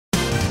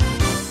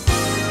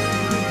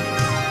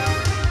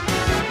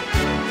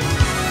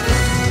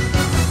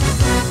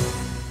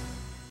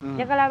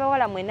njagala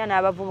abawala mwenna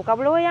n'abavubuka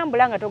buli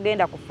weyambula nga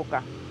togenda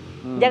kufuka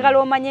njagala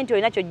omanye nti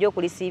olina kyojja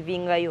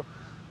okulisiivingayo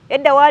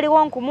edda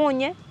waaliwo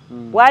nkumuunye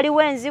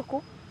waaliwo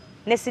enziku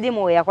ne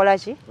sirimu weyakola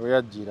ki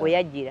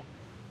weyajjira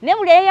ne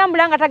buli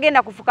eyambula nga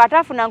tagenda kufuka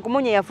ataafuna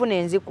nkumuunye yafuna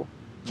enziku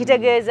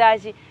kitegeeza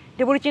ki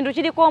nti buli kintu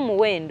kiriko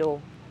omuwendo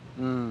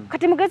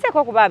kati mugezeeko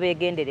okuba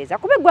abeegendereza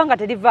kuba eggwanga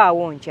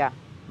terivaawo nkya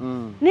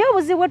naye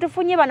obuzibu bwe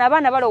tufunye bano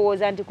abaana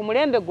balowooza nti ku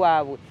mulembe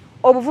gwabwe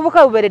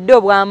obuvubuka buberedde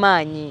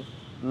obw'amaanyi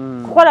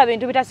kukola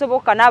bintu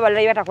bitasoboka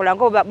n'abalala batakola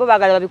ngo bo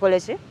baagala babikole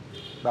ki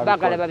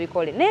baagala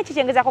babikole naye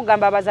kikyengeza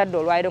kugamba abazadde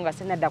olwaliro nga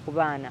sinadda ku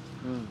baana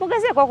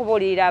mugezeeko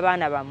okubuulirira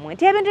abaana bammwe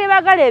nti ebintu bye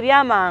baagala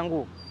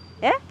ebyamangu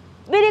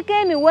biriko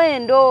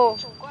emiwendo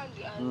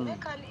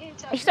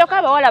ekisooka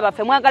abawala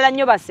baffe mwagala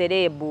nnyo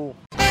basereebu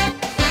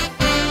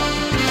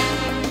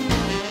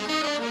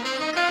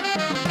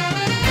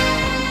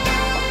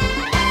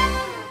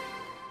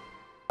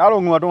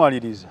Nalongo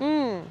matumaliriza.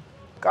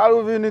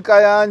 Calvin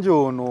Kayanja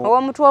ono.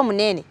 Ow'omutwe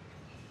omunene.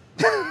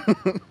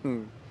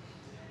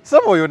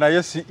 Samoyo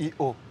naye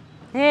CEO.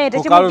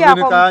 Tekimujjaako.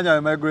 Calvin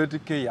Kayanja migrate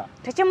care.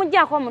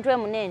 Tekimujjaako omutwe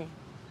munene.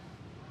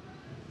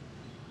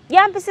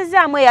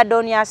 Yampisizaamu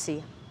eya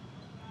Asiya.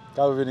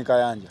 Calvin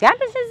Kayanja.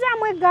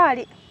 Yampisizaamu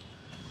eggaali.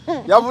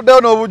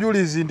 Yavuddeyo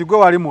n'obujulizi nti gwe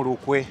wali mu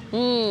lukwe.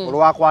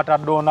 Olwakwata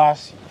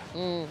Asiya.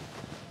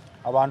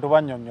 Abantu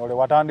bannyonnyole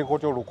watandika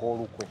otya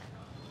olukwe.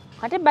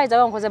 Kati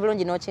baiza wankoze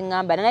bulungi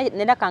n'okiŋŋamba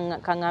nera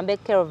kaŋŋambe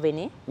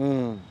Kelvin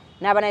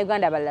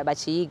n'Abannayuganda abalala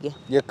bakiyige.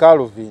 Ye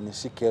Calvin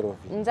si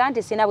Kelvin. Nze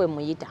anti sina bwe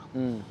muyita.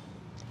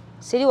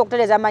 Siriwo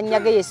okutereeza amannya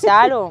ge ye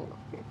Ssaalongo.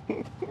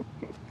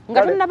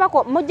 Nga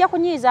tunnabako mujja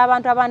kunyiiza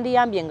abantu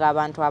abandiyambye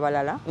ng'abantu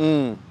abalala.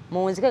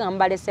 Munzike nga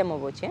mubalese mu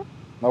buki.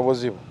 Mu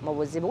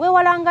buzibu.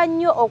 Weewalanga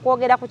nnyo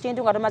okwogera ku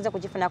kintu nga tumaze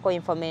kukifunako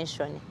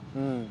information.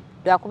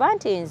 Lwakuba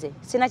nti nze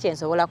sina kye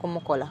nsobola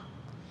kumukola.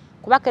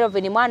 Kuba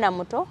Kelvin mwana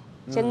muto.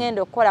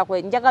 Kyengendo okukola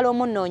kwe njagala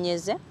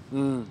omunnoonyeze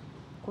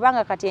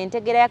kubanga kati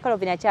entegera ya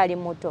Kelvin akyali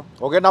muto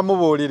ogenda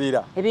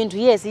mubuulirira ebintu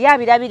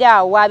yabirabira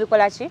awo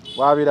wabikola ki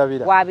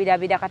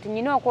wabirabira kati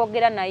nyina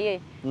okwogera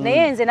naye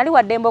nze nali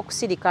waddemba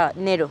okusirika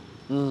nero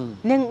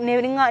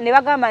ne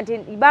bagamba nti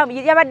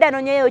yabadde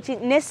anonyeyo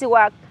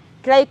nesiwa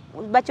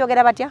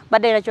bakyogera batya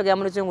badde nakyogera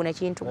mu luzungu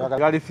nekintu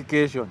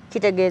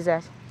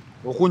kitegeeza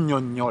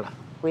okunnyonnyola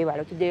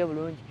webala okiddeyo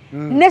bulungi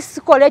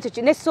nesikola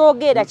ekyo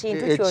nesoogera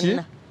kintu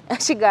kyonna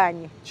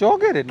Chiganye.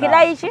 Chogere na.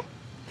 Kilaichi?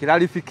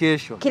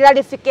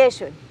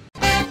 Clarification.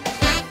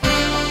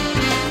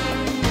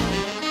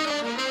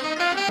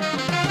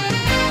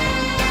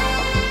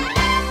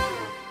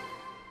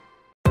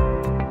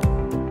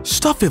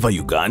 Staffeva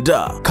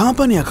Uganda,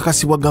 kampani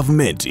akakasibwa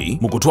gavumenti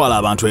mu kutwala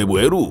abantu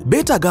ebweru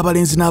beetaaga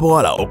abalenzi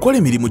n'abawala okola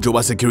emirimu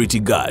gy'obwa security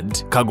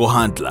guard, cargo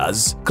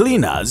handlers,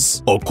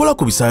 cleaners, okola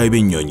ku bisaawe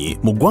by'ennyonyi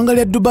mu ggwanga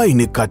lya Dubai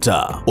ne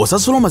Qatar,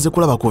 osasula omaze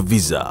kulabako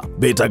visa.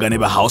 Beetaaga ne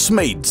ba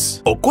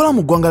housemaids, okola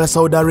mu ggwanga lya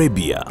Saudi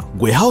Arabia.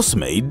 Gwe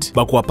housemaid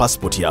bakuwa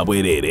passport ya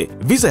bwereere,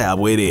 visa ya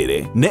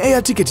bwereere ne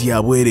air ticket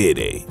ya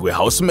bwereere. Gwe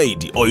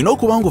housemaid olina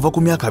okuba ng'ova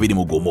ku myaka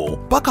 21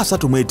 paka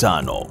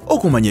 35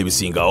 okumanya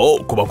ebisingawo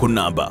kuba ku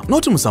namba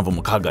noti 764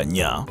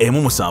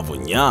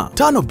 174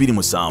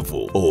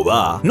 527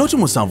 oba noti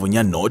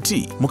 74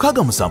 noti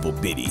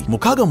 672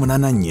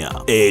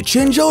 684.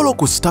 Ekyenjawulo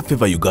ku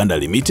Staffeva Uganda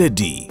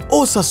Limited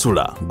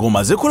osasula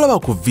ng'omaze kulaba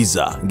ku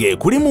visa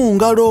ng'ekuli mu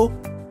ngalo.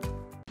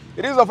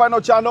 It is the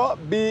final channel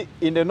be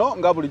in the know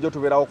nga bulijjo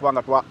tubeerawo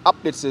kubanga twa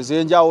updates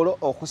ez'enjawulo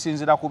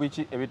okusinziira ku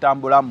biki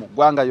ebitambula mu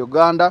ggwanga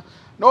Uganda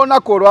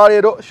n'olunaku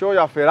olwaleero show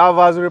yaffe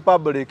Lovers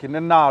Republic ne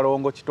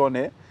Nalongo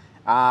Kitone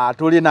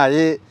tuli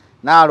naye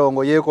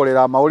Nalongo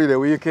yeekolera amawulire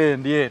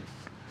weekend eno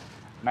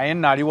naye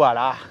nali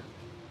wala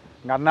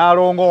nga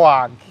Nalongo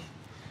wange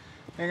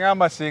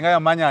engamba singa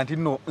yamanya nti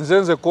nno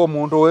nzenzeko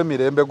omuntu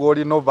ow'emirembe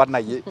gw'olina ova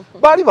naye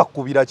baali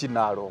bakubira ki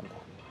Nalongo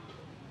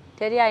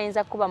teri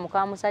ayinza kuba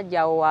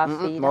mukamusajja awo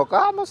waafiira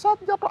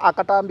mukamusajja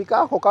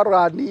akatambika ako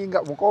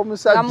karwaninga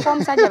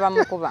mukamusajja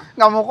bamukuba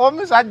nga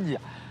mukamusajja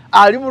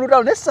ali mu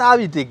lutalo ne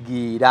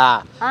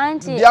saabitegeera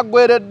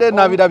byagweredde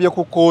nabirabye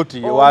ku kooti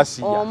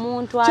ewasiya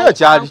kyo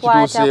kyali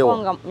kituuseewo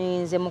nga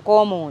nze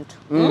muk'omuntu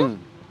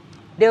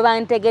de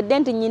bantegedde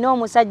nti nyina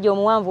omusajja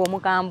omuwanvu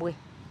omukambwe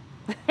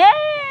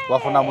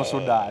wafuna mu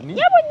Sudaani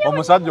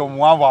omusajja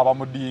omuwanvu aba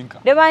mu Dinka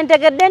de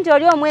bantegedde nti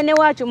oli omwene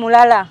waacu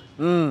mulala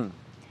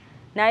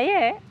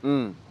naye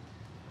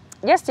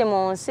just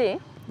mu nsi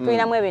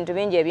tulinamu ebintu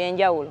bingi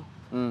ebyenjawulo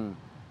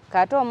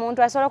kati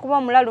omuntu asobola kuba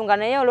omulalu nga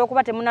naye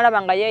olw'okuba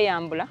temunalaba nga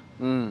yeeyambula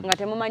nga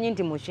temumanyi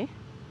nti muki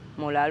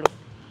mulalu.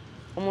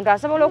 Omuntu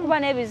asobola okuba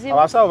n'ebizibu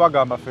abasawo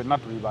bagamba ffenna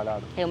tuli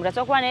balalu omuntu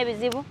asobola okuba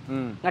n'ebizibu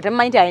nga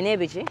temumanyi nti alina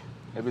ebiki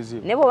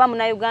ebizibu ne bw'oba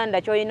Munnayuganda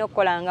ky'olina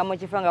okukolanga mu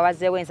kifo nga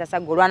bazzeewo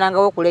ensasaggo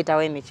olwanangawo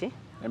okuleetawo emiki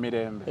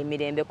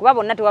emirembe kuba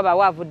bonna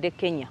tewabaawo avudde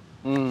Kenya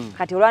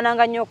kati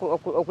olwananga nnyo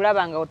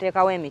okulaba nga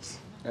oteekawo emiki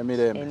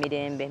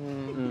emirembe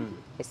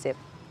esefu.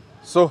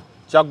 So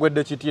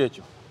kyaggwedde kiti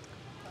ekyo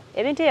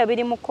ebintu ebyo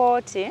biri mu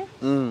kooti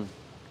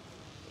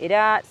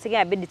era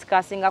sigenda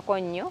bidiscussingako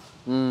nnyo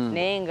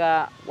naye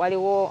nga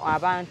waliwo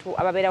abantu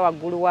ababeera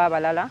waggulu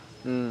w'abalala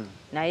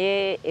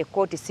naye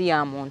ekkooti si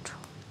ya muntu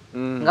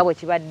nga bwe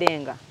kibadde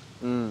nga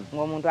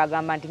ng'omuntu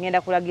agamba nti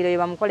ngenda kulagira bye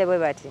bamukole bwe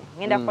bati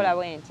ngenda kukola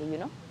bwe nti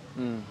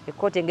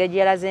ekkooti engeri gye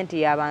yalaze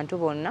nti y'abantu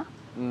bonna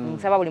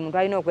nsaba buli muntu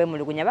alina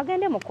okwemulugunya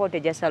bagende mu kkooti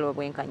egyasala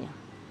obwenkanya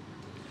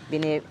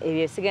bino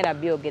ebyo sigenda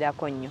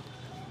byogerako nnyo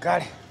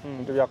kale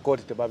bintu bya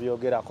kkooti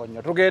tebabyogerako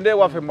nnyo tugende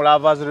ewaffe mu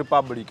Lovers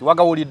Republic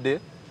wagawulidde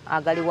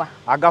agaliwa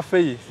aga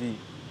Faith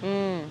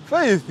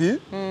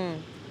Faith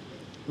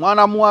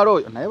mwana muwala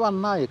oyo naye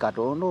bannaye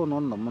Katonda ono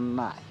nno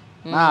munnaye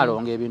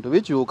Nalongo ebintu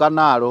bikyuka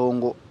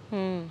Nalongo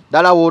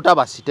ddala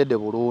wootaba sitedde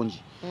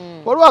bulungi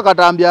waliwo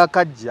akatambi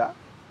akajja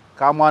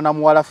ka mwana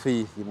muwala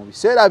Faith mu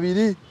biseera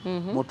biri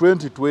mu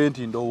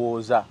 2020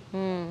 ndowooza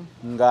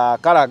nga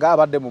kalaga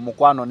abadde mu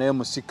mukwano ne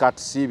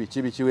musikatsi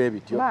biki bikiwe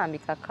bityo bambi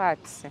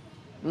kakatsi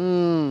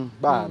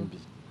bambi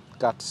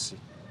katsi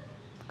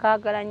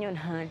kaagala nnyo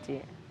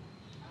nanti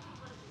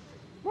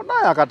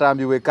munaye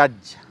akatambi we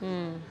kajja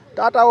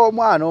taata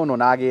w'omwana ono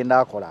n'agenda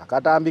akola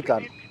akatambi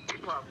kano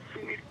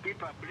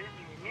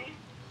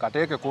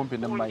kateeke kumpi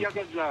ne Mike.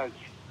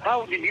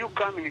 How did you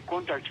come in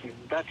contact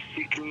with that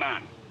sick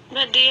man?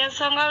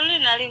 Ensonga luli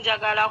nali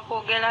njagala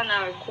kwogera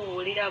nawe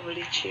kuwulira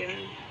buli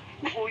kimu.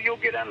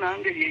 Oyogera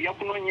nange ye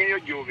yakunoonyeeyo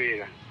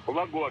gy'obeera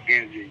oba gwe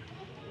wagenze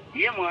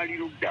ye mwali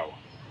luddawa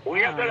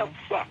oyagala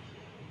kufa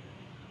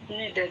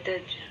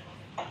nidedeje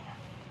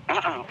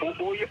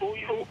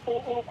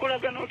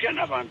okolagana otya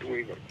n'abantu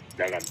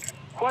ddala.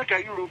 What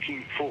are you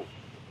looking for?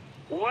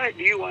 Why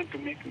do you want to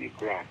make me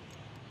cry?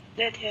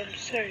 Daddy, I'm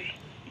sorry.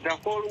 The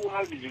whole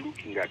world is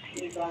looking at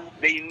you.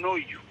 They know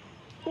you.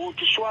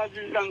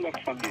 Otuswazizanga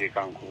family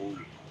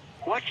kankubuli.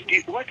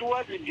 What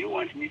words do you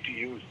want me to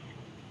use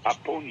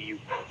upon you?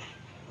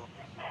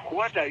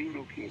 What are you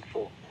looking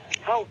for?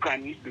 How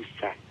can you do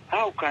that?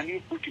 How can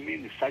you put me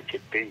in such a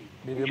pain?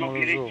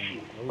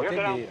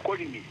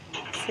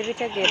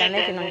 sibitegeera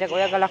naye kino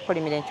oyagala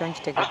kukolimira ekyo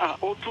nkitegeera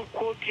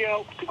otukootya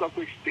okutuuka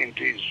ku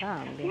ekisente ezo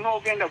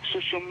n'ogenda ku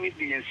social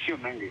media ensi yo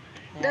nange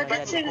Dati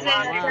kinze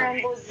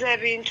natambuza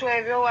ebintu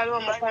ebyo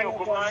waliwo mukwano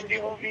gwange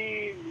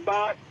bubi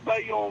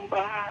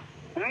bayomba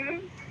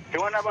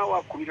tewanaba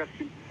wakubira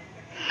simu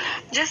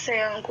Jesse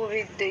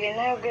yankubidde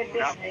yenayogedde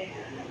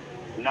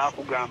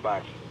n'akugamba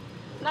ati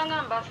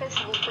nangamba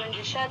Facebook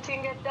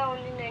ngishatinga down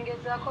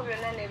nengezaako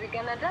byonna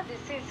nebigana dadi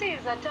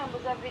siyiza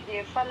tambuza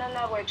video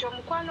efaanana bw'ekyo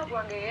omukwano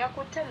gwange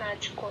yakutte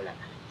n'akikola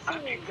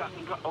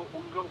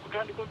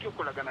okutandika otya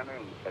okolagana naye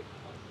omusajja.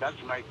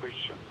 That's my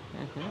question.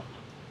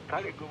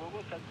 Kale gwe bwoba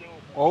osaddewo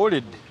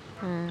owulidde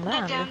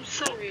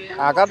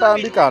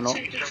akatambi kano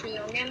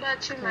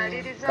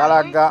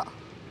kalaga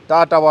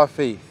taata wa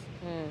Faith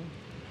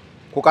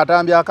ku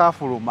katambi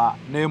akafuluma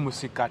ne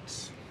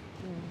musikati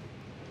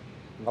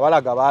nga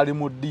balaga baali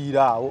mu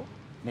ddiira awo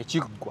ne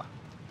kiggwa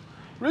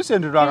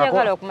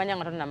njagala okumanya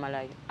nga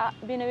tonnamalayo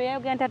bino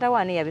byeyogera taata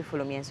waani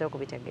yabifulumya ensi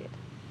okubitegeera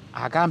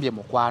agambye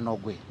mukwano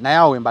gwe naye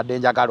awo mbadde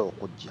njagala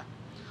okujja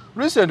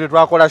recent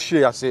twakola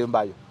share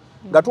yasembayo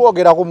nga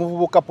twogera ku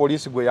muvubuka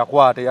poliisi gwe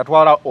yakwata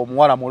yatwala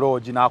omuwala mu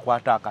loogi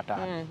n'akwata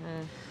akatambi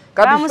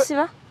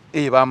bamusiba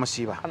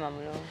bamusiba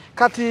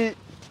kati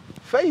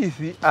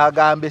Faith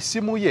agambe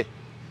essimu ye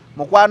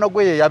mukwano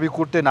gwe ye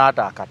yabikutte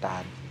n'ata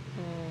akatambi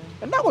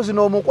ennaku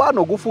zino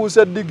omukwano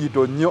gufuuse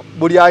digito nnyo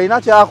buli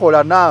alina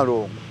kyakola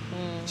Nalongo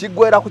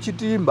kiggwera ku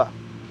kitimba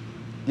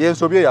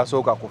yensobye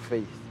yasooka ku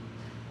Faith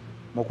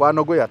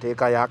mukwano gwe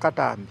yateekayo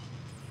akatambi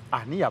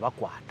ani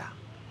yabakwata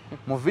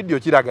mu video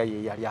kiraga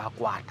ye yali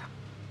akwata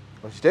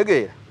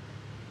okitegeera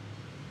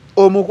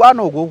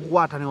omukwano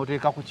ogw'okukwata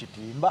neoteeka ku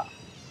kitimba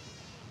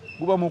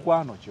guba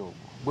mukwano kyogwo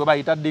bwe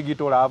bayita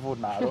digito laavu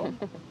Nalongo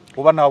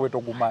oba naawe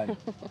togumanyi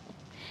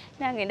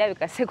nange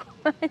ndabika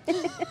sikumanyi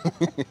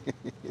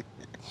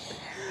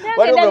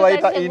waliwo gwe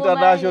bayita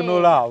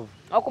international love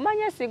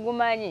okumanya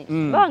sigumanyi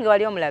bange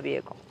wali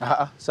omulabyeko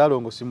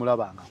Salongo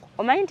simulabangako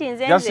omanyi nti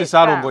nze jasi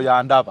Salongo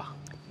yandaba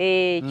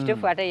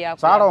kituufu ate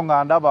yakula Salongo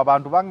andaba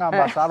abantu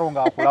bangamba Salongo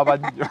akulaba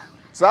nnyo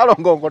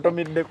Salongo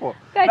nkotomiddeko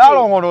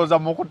Nalongo ndowooza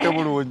mukutte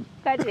bulungi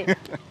kati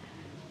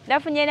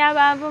nafunye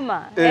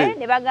n'abanvuma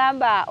ne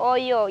bagamba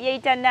oyo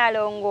yeyita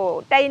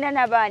Nalongo talina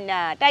na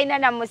baana talina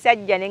na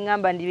musajja ne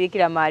ŋŋamba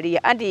ndibiikira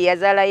Maria anti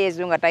yazaala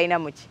Yesu nga talina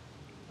muki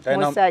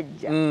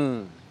musajja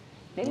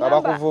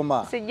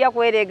abakuvuma sijja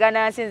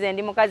kwereegana nsinze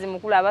ndi mukazi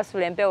mukulu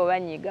abasula empewo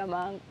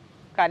banyiigama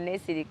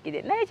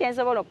kaneesirikire naye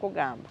kyensobola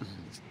okugamba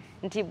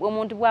nti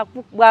omuntu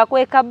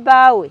bwakweka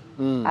bbaawe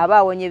aba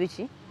awonye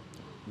biki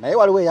naye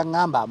waliwo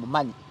eyaŋŋamba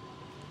amumanyi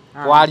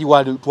twali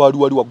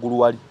wali waggulu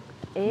wali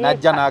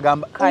najja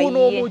n'agamba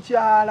uno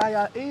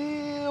omukyala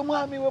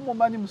omwami we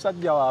mumanyi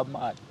musajja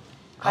w'amaanyi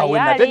awe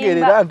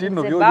nategeerera nti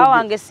nno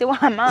byowange si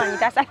w'amaanyi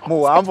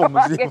muwanvu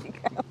muzibu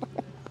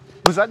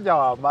musajja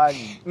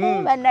w'amaanyi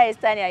bannaye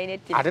sitaani alina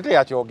ettira ate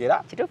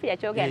teyakyogera kituufu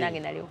yakyogera nange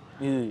naliwo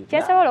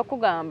kyensobola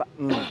okugamba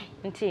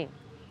nti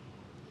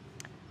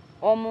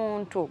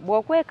omuntu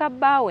bw'okweka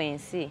bbaawe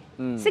ensi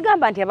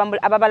sigamba nti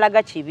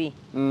ababalaga kibi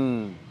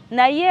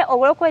naye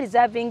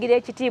olw'okwerizavingira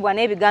ekitiibwa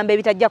n'ebigambo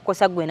ebitajja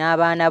kukosa ggwe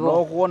n'abaana bo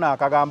n'okuwona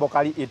akagambo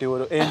kali it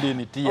will end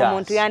in tears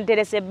omuntu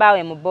yanterese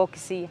bbaawe mu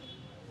bookisi ye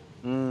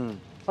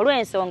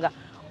olw'ensonga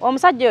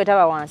omusajja oyo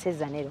taba wansi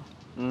ezzaniro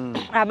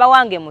aba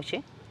wange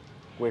muki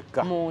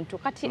wekka muntu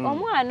kati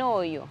omwana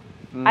oyo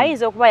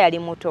ayinza okuba yali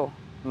muto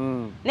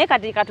naye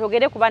kati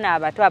katwogere ku bana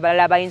abato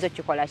abalala abayinza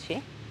okukikola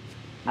ki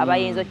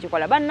abayinza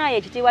okukikola bannaye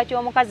ekitiibwa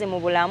ky'omukazi mu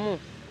bulamu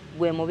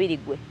gwe mubiri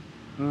gwe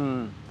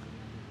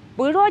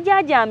buli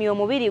lw'ojaajamya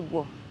omubiri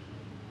gwo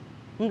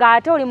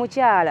ng'ate oli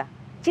mukyala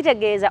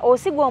kitegeeza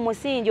osiga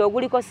omusingi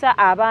ogulikosa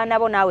abaana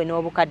bo naawe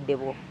n'obukadde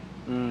bwo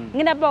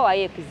ngenda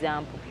bawaayo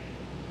ekizampu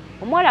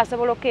omuwala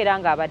asobola okukeera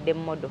ng'abadde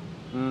mmodo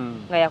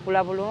nga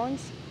yakula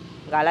bulungi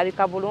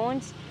ng'alabika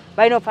bulungi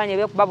balina okufaananya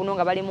eby'okuba buno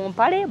nga bali mu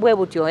mpale bwe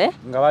butyo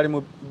nga bali mu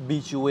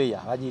beach weya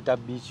bagiyita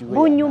beach weya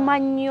bunyuma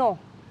nnyo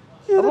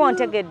oba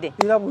ontegedde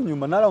era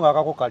bunyuma Nalongo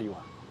akako kaliwa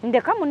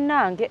ndeka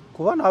munnange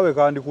kuba naawe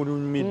kandi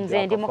kunyumidde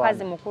nze ndi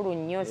mukazi mukulu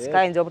nnyo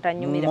sikayinza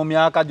obutanyumira mu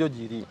myaka gyo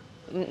giri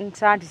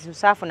nsanti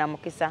saafuna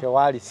mukisa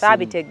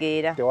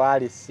saabitegeera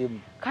tewali simu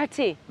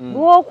kati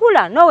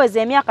bw'okula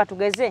n'oweza emyaka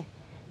tugeze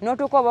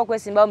n'otuuka oba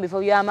okwesimbawo mu bifo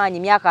by'amaanyi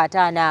myaka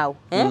 5 awo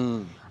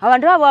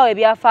abantu babo awo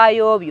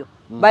ebyafaayo byo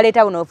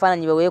baleeta buno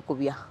obufaananyi bwe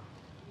weekubya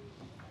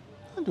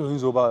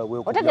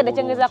otegedde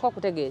kyengezaako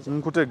okutegeeza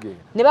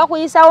nkutegeera ne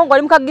bakuyisaawo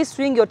ng'oli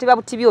mukagiswingi otiba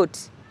butibi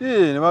oti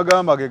ne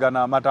bagamba ge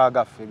gana amata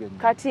agaffe gennyini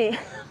kati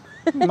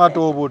mata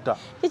obuta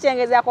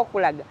kikyengezaako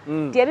okulaga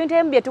nti ebintu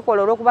ebimu bye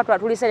tukola olw'okuba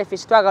tuli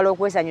selfish twagala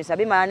okwesanyusa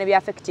bimala ne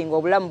byaffecting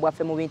obulamu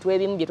bwaffe mu bintu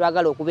ebimu bye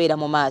twagala okubeera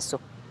mu maaso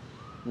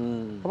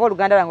oba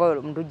oluganda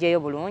lwange ndugyeyo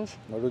bulungi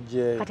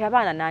kati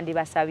abaana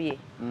nandibasabye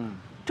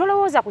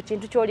tolowooza ku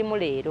kintu ky'olimu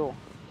leero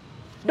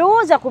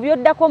lowooza ku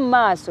byoddako mu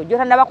maaso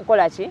gy'otannaba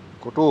kukola ki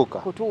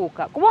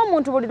kutuuka kuba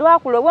omuntu buli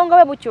lwakula obwongo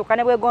bwe bukyuka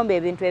ne bwegomba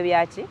ebintu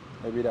ebyaki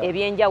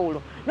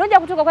ebyenjawulo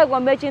nojja kutuuka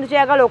kwegomba ekintu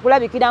kyeyagala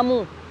okulabikiramu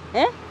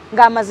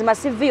ng'amazima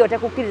siviyo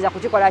tekukkiriza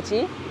kukikola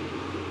ki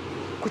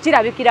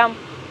kukirabikiramu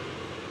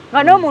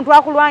nga n'omuntu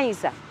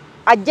akulwanyisa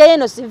ajjayo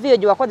eno siviyo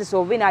gye wakozesa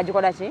obubi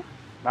n'agikola ki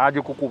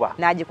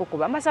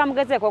n'agikukuba amasaba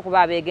mugezeeko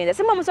okuba abeegenza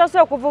simwe musoose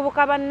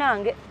okuvubuka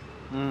bannange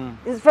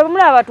ffe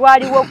bumulaba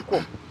batwaliwokko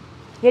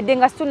yedde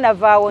nga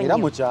situnavaawo nnyo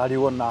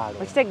mukyaliwo Naalo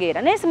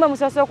okitegeera naye simwe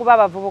musoose okuba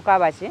abavubuka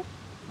abaki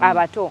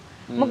abato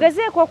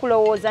mugezeeko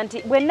okulowooza nti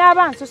bwe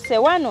naaba nsusse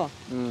wano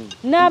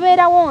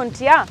naabeerawo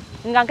ntya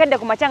nga nkedde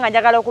ku makya nga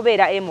njagala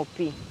okubeera MP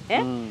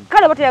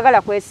kale oba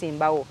toyagala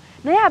kwesimbawo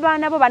naye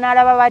abaana bo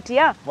banaalaba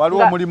batya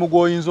waliwo omulimu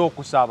gw'oyinza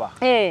okusaba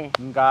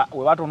nga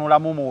we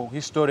batunulamu mu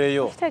history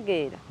yo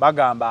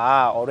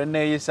bagamba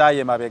olw'enneeyisaayo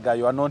emabega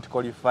you are not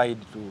qualified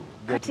to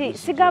get kati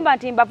sigamba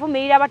nti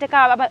mbavumirira abateka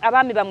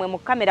abaami bamwe mu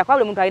kamera kwa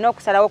buli muntu alina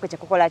okusalawo kwe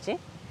kyekukola ki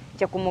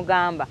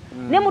kyekumugamba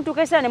ne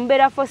mutuuka ekiseera ne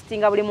mubeera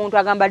postinga buli muntu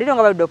agamba liro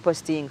nga baludde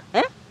opostinga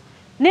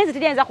nenze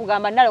teriyinza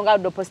kugamba Nalongo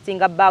aludde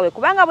opostinga bbaawe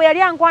kubanga bwe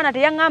yali ankwana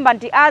teyaŋŋamba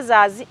nti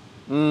azaazi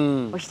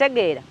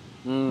okitegeera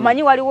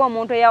manyi waliwo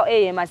omuntu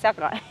eya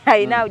Masaka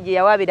alina gye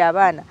yawaabira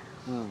abaana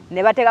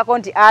ne bateekako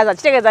nti aza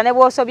kitegeeza ne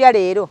bw'osobya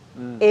leero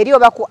eri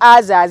oba ku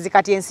azaazi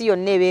kati ensi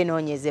yonna eba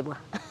enoonyezebwa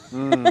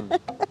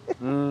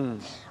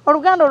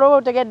oluganda olwoba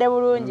lutegedde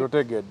bulungi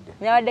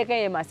nawaddeko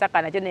eyo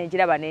Masaka nakyo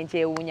nenkiraba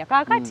nenkyewuunya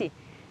kaakati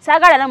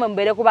saagala namwe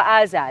mubeere kuba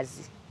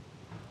azaazi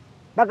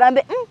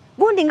bagambe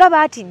gundi nga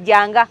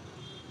baatijjanga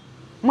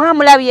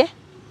mwamulabye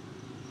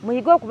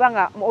muyige okuba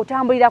nga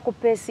otambulira ku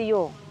peesi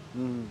yo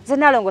nze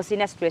Nalongo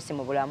sirina stress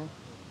mu bulamu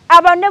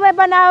abantu ne bwe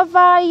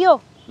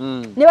banaavaayo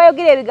ne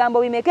bayogera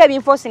ebigambo bimeka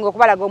ebinfoosinga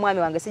okubalaga omwami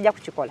wange sijja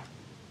kukikola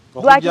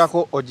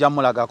okujjako ojja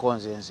mulagako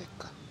nze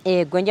nzekka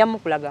gwe nja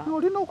mukulaga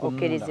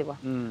okkirizibwa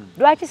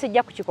lwaki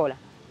sijja kukikola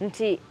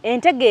nti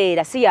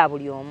entegeera si ya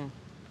buli omu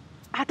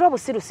ate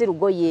obusirusiru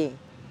goye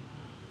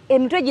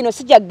emitwe gino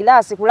sijja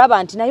gilaasi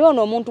kulaba nti naye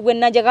ono omuntu gwe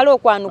najagala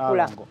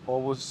okwanukula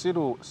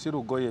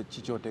obusiru goye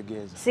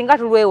kikyotegeeza singa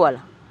tulwewala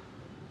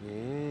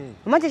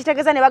omanyi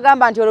kitegeeza ne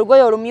bagamba nti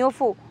olugoye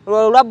olumyufu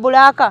olwa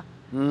bbulaaka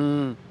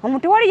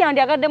omuntu wali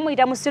yandyagadde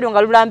muyita mu siru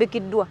nga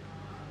lulambikiddwa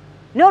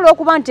naye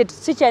olw'okuba nti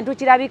si kintu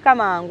kirabika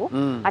mangu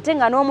ate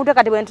nga n'omuntu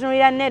kati bwe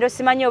ntunulira nneero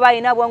simanyi oba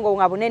alina bwongo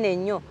nga bunene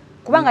nnyo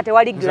kubanga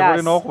tewali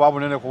glass okuba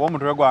bunene kuba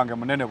omutwe gwange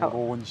munene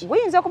bulungi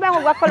guyinza okuba nga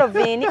ogwa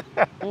Calvin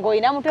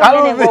ng'olina mutwe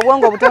munene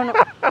ng'obwongo butono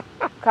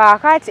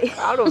kaakati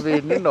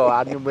Calvin no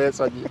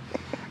animesonyi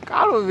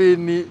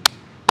Calvin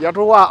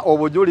yatuwa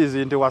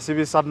obujulizi nti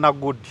wasibisa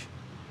Nagudi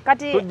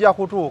kati tujja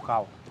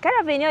kutuukawo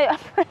Calvin oyo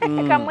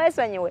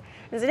kamwesonyiwe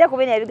nzire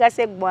kubina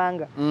ebigasa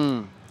eggwanga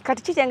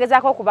kati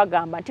kikyengezaako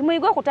okubagamba nti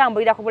muyige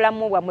okutambulira ku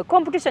bulamu bwammwe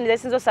competition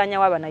zesinza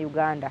osaanyawo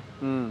Abannayuganda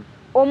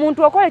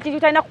omuntu okola ekintu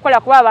talina kukola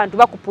kuba abantu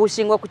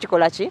bakupushinga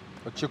okukikola ki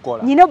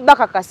nyina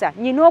okubakakasa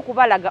nyina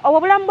okubalaga obwo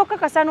bulamu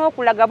bwokakasa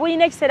n'okulaga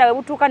bulina ekiseera we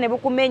butuuka ne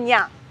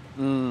bukumenya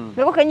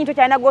ngako kenyinto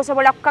kyalina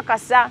gwosobola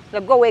kukakasa nga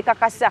gwe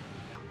weekakasa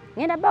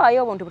ngenda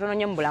bawayo obuntu butono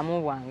nnyo mu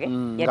bulamu bwange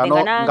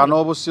nga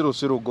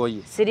n'obusirusiru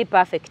goye siri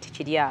perfect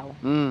kiri awo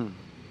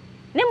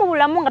ne mu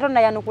bulamu nga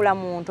tonnayanukula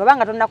muntu oba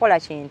nga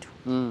tonnakola kintu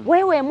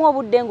weeweemu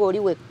obudde ng'oli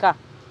wekka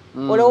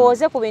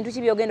olowooze ku bintu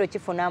ki byogenda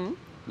okifunamu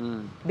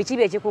biki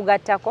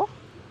byekikugattako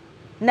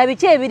na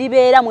biki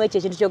ebiribeera mu ekyo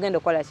ekintu kyogenda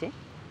okola ki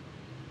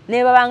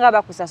ne babanga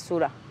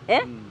bakusasula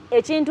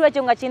ekintu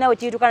ekyo nga kinawe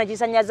kituuka ne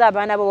kisanyaza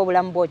abaana bo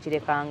obulamu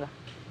bwokirekanga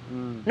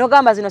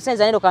n'ogamba zino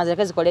senza nero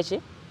kanzireke zikole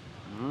ki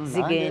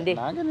zigende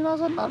nange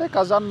ninazo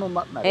naleka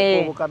zannuma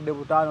naye obukadde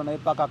butaano naye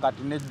paka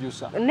kati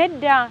nejjusa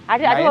nedda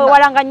ate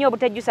wewalanga nnyo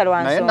obutejjusa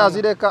lwansonga naye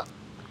nazireka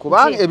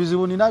kubanga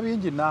ebizibu nina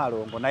bingi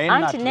Nalongo naye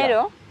anti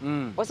nero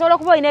osobola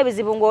okuba olina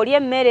ebizibu ng'oli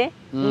emmere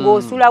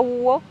ng'osula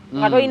wuwo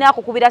nga tolina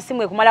akukubira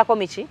simu ekumalako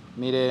miki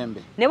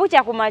mirembe ne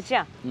bukya ku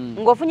makya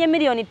ng'ofunye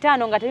miliyoni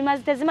 5 nga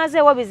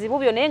tezimazeewo bizibu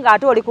byo naye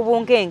ng'ate oli ku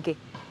bunkenke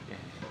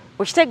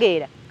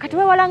okitegeera kati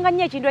wewalanga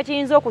nnyo ekintu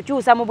ekiyinza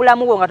okukyusa mu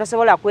bulamu bwo nga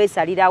tosobola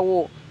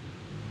kwesalirawo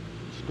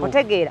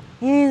otegeera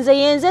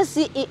yenze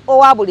CEO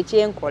wa buli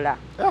kyenkola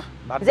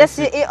nze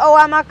CEO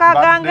w'amaka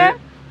gange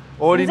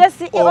nze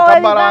CEO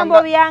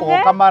w'ebigambo byange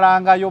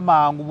okamalangayo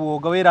mangu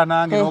bw'ogabeera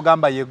nange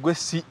n'ogamba yeggwe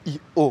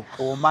CEO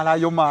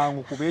omalayo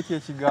mangu kuba ekyo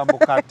ekigambo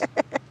kati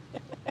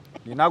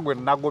nina gwe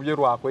nagobye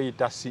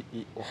lwakweyita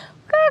CEO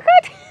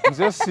kakati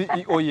nze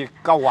CEO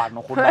yekka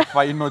wano ku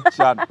Final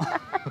Channel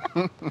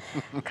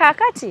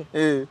kakati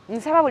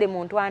nsaba buli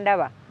muntu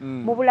andaba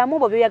mu bulamu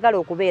bwo byoyagala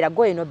okubeera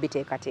gwolina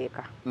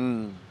obbiteekateeka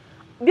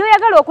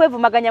byoyagala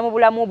okwevumaganya mu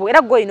bulamu bwo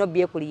era gwolina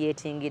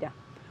obyekuliyetingira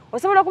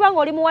osobola okuba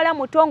ng'oli muwala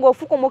muto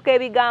ng'ofukumuka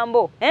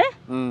ebigambo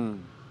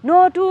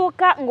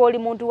n'otuuka ng'oli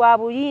muntu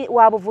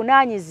wa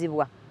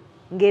buvunaanyizibwa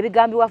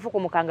ng'ebigambo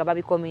wafukumuka nga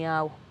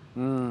babikomyawo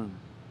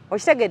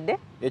okitegedde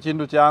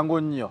ekintu kyangu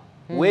nnyo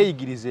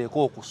weeyigirizeeko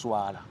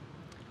okuswala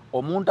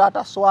omuntu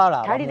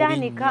ataswala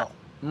taliraanika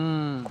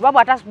kuba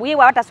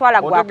bw'aba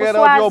ataswala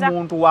gwakuswaza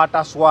omuntu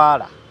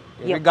waataswala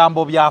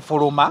ebigambo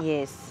byafuluma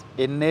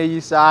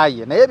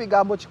enneeyisaaye naye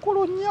ebigambo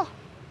kikulu nnyo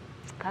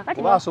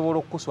kuba asobola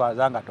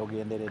okukuswaza nga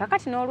togenderera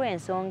kakati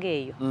n'olw'ensonga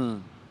eyo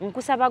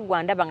nkusaba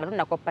gwandaba nga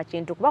tonnakoppa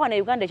kintu kuba wano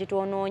Uganda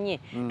ekitwonoonye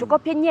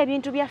tukopye nnyo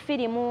ebintu bya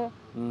firimu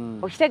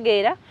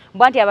okitegeera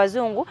bwa nti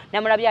abazungu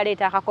namulabye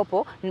aleeta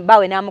akakopo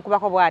bawe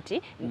n'amukubako bw'ati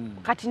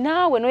kati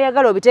naawe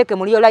n'oyagala obiteeke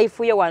muli yo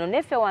life yo wano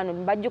neffe wano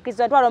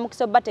mbajjukiza twala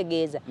omukisa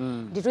obbategeeza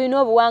nti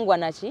tulina obuwangwa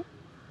naki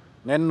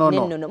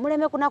nennono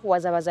muleme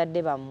kunakuwaza bazadde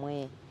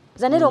bammwe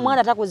zanera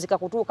omwana takuzika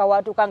kutuuka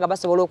watuuka nga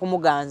basobola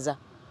okumuganza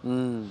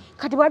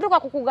kati bwatuuka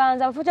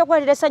kukuganza mufu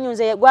kyokuleetera essanyu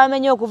nze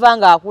gwamenye okuva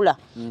ng'akula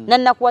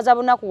nannakuwaza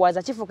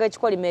bunakuwaza kifuuka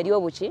ekikolima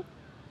ery'obuki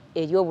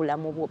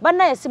ery'obulamu bwo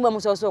bannaye si mwe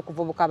musoose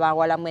okuvubuka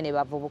bawala mmwe ne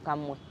bavubuka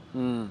mmwe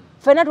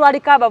ffenna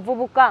twaliko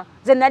abavubuka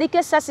nze naliko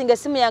essasi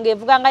ng'essimu yange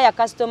evuga nga ya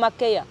customer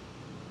care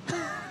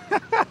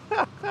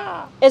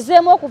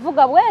ezeemu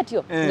okuvuga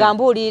bw'etyo nga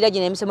mbuulirira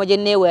gino emisomo gye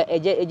neewe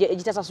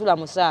egitasasula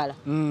musaala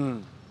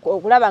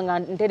okulaba nga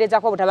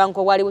ntereezako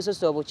obutabanguko obwali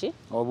bususse obuki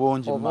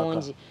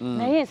obungi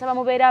naye nsaba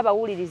mubeere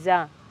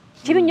abawuliriza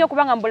kibi nnyo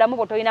okuba nga mu bulamu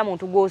bwo tolina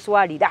muntu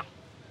gw'oswalira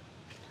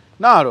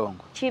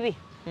Nalongo kibi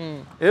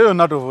era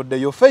yonna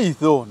tuvuddeyo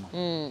Faith ono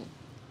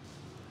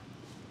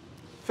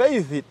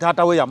Faith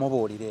taata we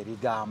yamubuulira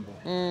ebigambo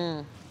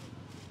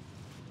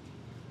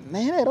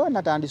naye leero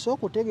natandise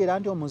okutegeera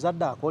nti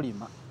omuzadde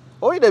akolima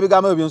owulira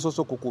ebigambo ebyo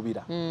byensoose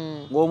okukubira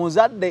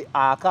ng'omuzadde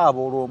akaaba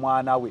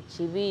olw'omwana we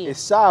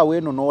essaawa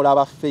eno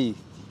n'olaba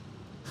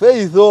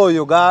Faith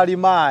oyo gaali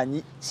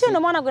maanyi si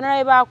ono mwana gwe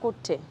nalabe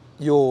baakutte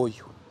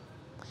yoyo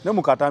ne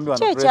mukatambi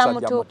wano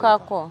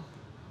ekyamutuukako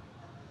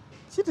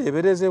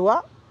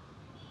kiteeberezebwa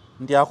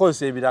nti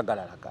akozesa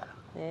ebiragalalagala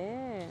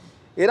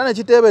era ne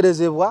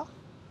kiteeberezebwa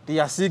nti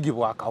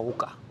yasiigibwa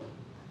akawuka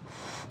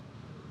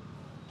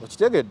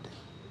okitegedde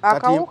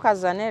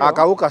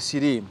akawuka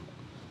siriimu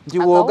nti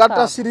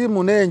bw'ogatta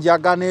siriimu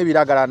n'enjaga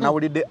n'ebiragala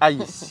nawulidde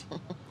ayisi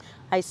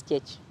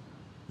kyeki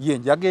ye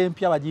enjaga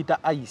empya bagiyita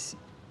ayisi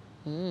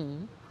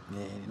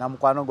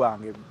namukwano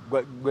gwange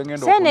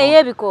gwengendo sene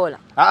ey'ebikoola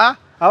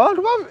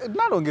abantu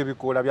Nalongo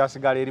ebikoola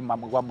byasigala eri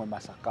gwammwe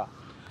Masaka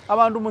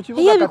abantu mu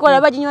kibuga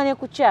ey'ebikoola baginywa ne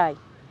ku caayi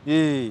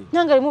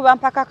nange limu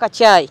bampaka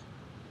akacaayi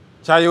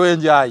caayi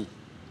w'enjayi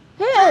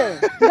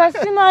nga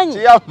simanyi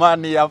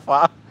kiyamaani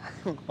yafa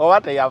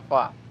oba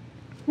teyafa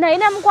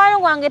nayina mukwano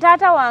gwange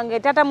taata wange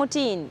taata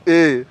mutiini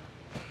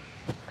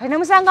kati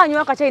namusanga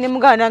anywa akacaayi ne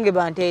mugala nange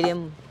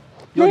banteeremu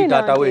yoli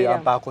taata we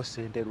yampaako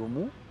ssente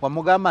lumu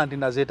wamugamba nti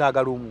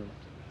nazeetaaga lumu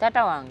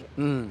taata wange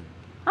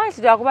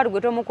anti twakuba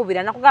tugwe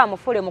tomukubira nakugamba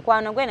mufule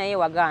mukwano gwe naye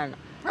wagaana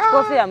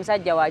kofira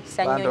musajja wa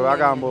kisa nnyo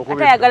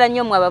ate ayagala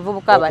nnyo mwe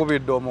abavubuka abato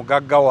okubidde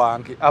omugagga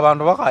wange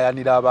abantu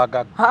bakayanira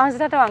abagagga nze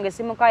taata wange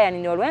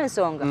simukayanira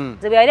olw'ensonga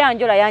nze bwe yali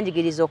anjola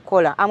yanjigiriza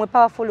okukola amwe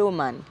powerful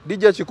woman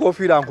dijja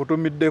kikofiira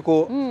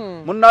nkutumiddeko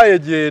munnaye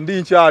gye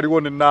ndi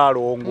nkyaliwo ne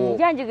Nalongo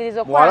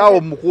yanjigiriza okukola muwala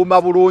wo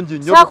mukuuma bulungi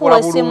nnyo tukola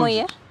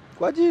bulungi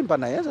wajimpa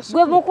naye nze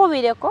gwe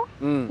mukubireko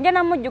nja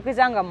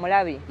namujjukiza nga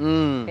mulabi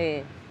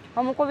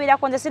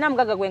omukubirako nze sina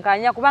mugagga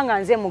gwenkanya kubanga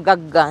nze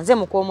mugagga nze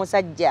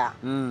muk'omusajja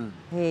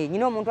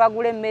nyina omuntu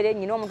agula emmere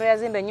nyina omuntu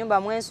yazimba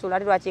ennyumba mwensula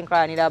ate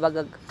lwakinkalanira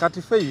abagagga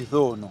kati Faith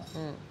ono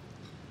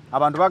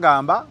abantu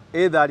bagamba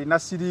either alina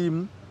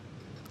siriimu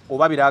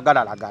oba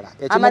biragalalagala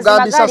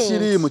ekimugambisa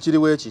siriimu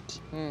kiriwo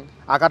ekiti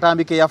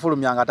akatambi ke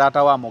yafulumyanga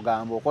taata wa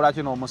mugamba okola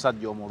kino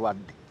omusajja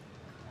omulwadde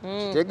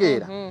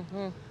kitegeera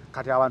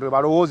kati abantu bwe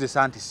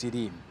balowoozesa nti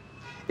siriimu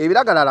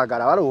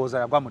ebiragalalagala balowooza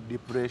yagwa mu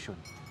depression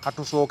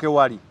katusooke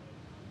wali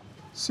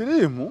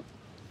siriimu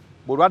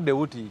bulwadde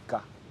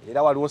butiika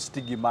era waliwo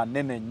stigima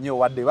nene nnyo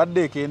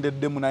wadde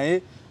ekendeddemu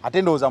naye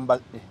ate ndowooza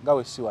nga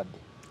we si wadde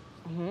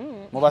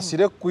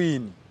mubasire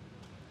Queen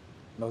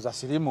ndowooza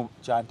siriimu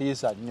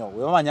kyantiisa nnyo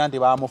we bamanya nti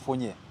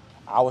bamufunye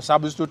awo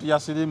substitute ya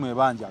siriimu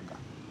ebanjaga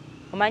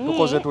omanyi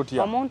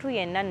omuntu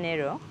yenna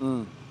nero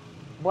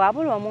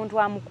bw'abula omuntu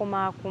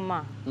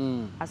amukumaakuma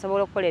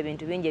asobola okukola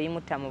ebintu bingi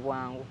ebimutta mu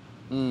bwangu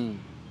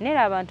nero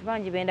abantu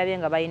bangi bendabye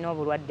nga balina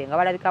obulwadde nga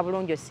balabika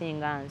bulungi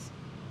osinga nsi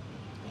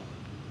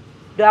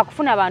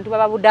lwakufuna abantu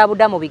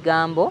bababudaabuda mu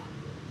bigambo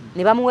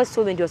ne bamuwa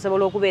essuubi nti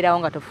osobola okubeerawo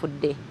nga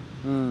tofudde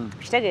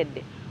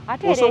kitegedde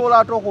osobola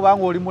ate okuba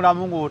nga oli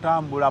mulamu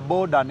ng'otambula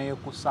booda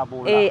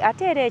neekusabula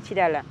ate era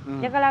ekirala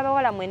njagala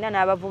abawala mwenna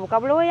n'abavubuka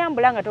buli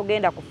weyambula nga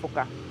togenda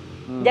kufuka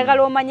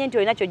njagala omanye nti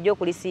olina kyojja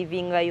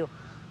okulisiivingayo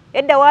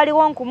edda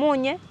waaliwo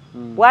nkumuunye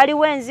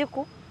waaliwo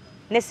enziku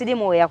ne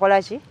sirimu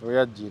weyakola ki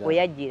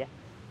weyajjira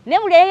ne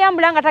buli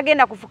eyeyambula nga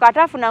tagenda kufuka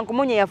ataafuna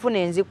nkumuunye yafuna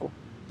enziku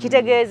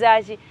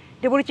kitegeeza ki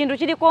nti buli kintu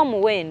kiriko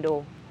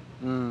omuwendo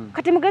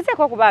kati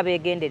mugezeeko okuba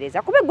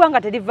abeegendereza kuba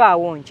eggwanga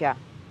terivaawo nkya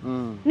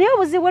naye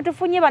obuzibu bwe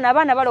tufunye bano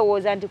abaana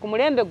balowooza nti ku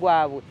mulembe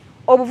gwabwe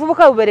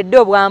obuvubuka buberedde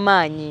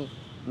obw'amaanyi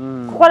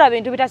kukola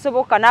bintu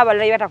bitasoboka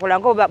n'abalala batakola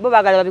ngo bo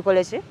baagala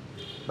babikole ki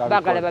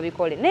baagala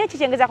babikole naye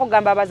kikyengeza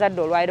kugamba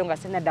abazadde olwaliro nga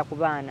sinadda ku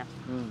baana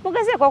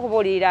mugezeeko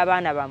okubuulirira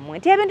abaana bammwe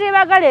nti ebintu bye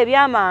baagala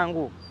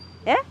ebyamangu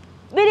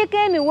biriko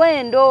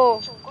emiwendo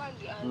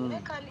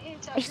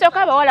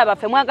ekisooka abawala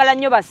baffe mwagala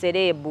nnyo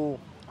basereebu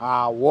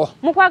awo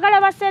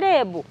mukwagala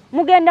basereebu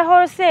mugenda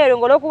wholesale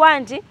ng'olwokuba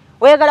nti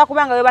oyagala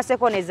kubanga we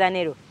baseko ne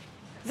zanero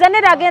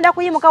agenda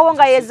kuyimukawo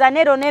nga ye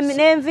zanero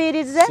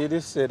n'enviirize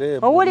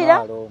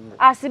owulira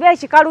asibe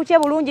ekikalu kye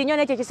bulungi nnyo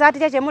n'ekyo kisaati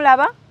kye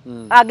kyemulaba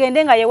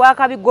agende nga ye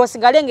waakabigo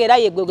osigale ng'era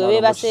ye gwe gwe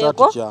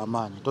beebaseeko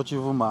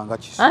tokivumanga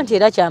kisi anti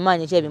era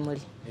kyamaanyi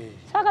ekyebimuli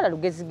saagala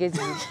lugezigezi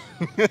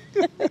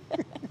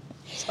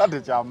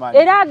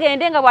era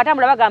agende nga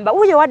bw'atambula bagamba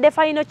wuyo wadde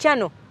final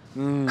channel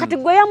kati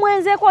gwe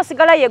yamwenzeeko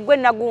osigala yeggwe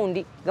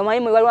nagundi nga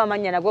mwayimu waliwo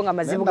amannya nago nga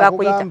mazibu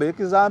gakuyita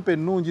ekizampe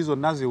ennungi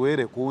zonna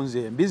ziweere ku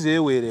nze embi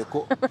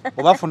zeeweereko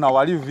obafuna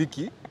wali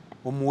viki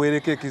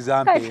omuweereko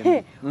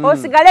ekizampe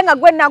osigale nga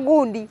gwe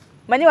nagundi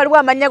manyi waliwo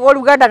amannya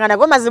g'oluganda nga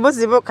nago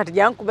mazibuzibu kati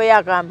jankubeyo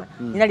akamba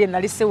nina lye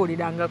nali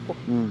siwulirangako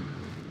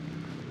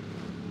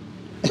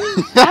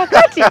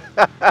akati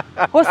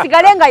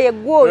osigale nga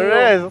yeggwe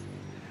oyo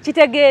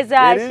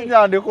kitegeeza ki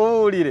erinnya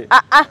ndikubuulire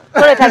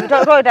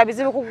toleta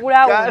bizibu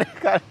kugulawo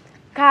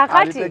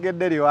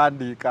alitegedde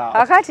liwandiika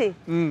kakati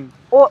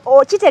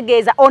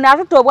kitegeeza ono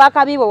atutta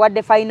obwakabi bwe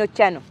wadde final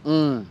channel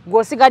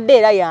gw'osigadde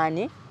era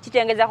yaani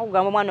kitegeeza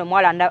kugamba omwana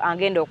omuwala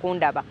agenda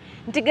okundaba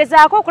nti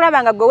gezaako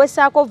okulaba nga gwe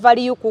wessaako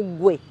valiyu ku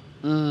ggwe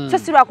so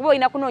si lwakuba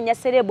olina kunoonya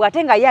serebu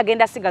ate nga ye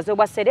agenda asigaza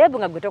obwa serebu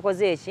nga gwe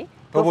tokoze eki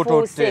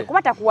tofuuse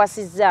kuba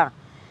takuwasizza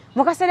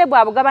mukaserebu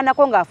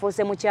abugabanako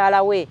ng'afuuse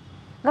mukyala we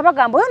nga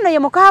bagamba oyo nno ye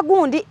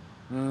mukaagundi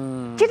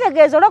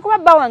kitegeeza olw'okuba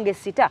bba wange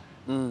sita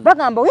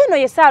bagamba oyo nno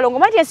ye Saalongo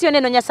manti ensi yonna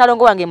enoonya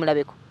Saalongo wange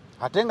emulabeko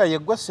ate nga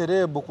yeggwe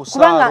serebu ku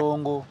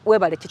Saalongo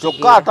webale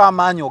kyokka ate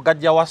amaanyi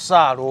ogajja wa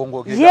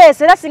Saalongo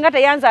yes era singa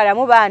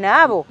teyanzaalamu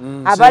baana abo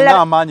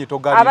abalala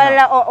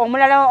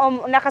omulala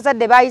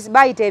nakazadde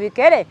bayita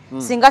ebikere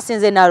singa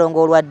sinze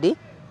Nalongo olwaddi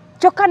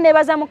kyokka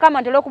neebaza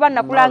Mukama nti olw'okuba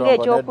nakulanga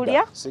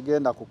ekyokulya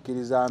sigenda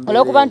kukkiriza mbeera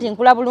olw'okuba nti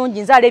nkula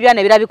bulungi nzaala ebyana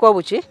ebirabika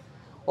obuki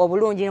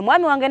obulungi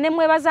mwami wange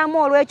nemwebazaamu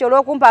olw'ekyo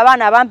olw'okumpa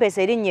abaana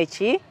abampeesa erinnya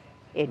ki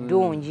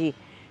eddungi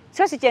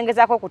so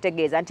sikyengezaako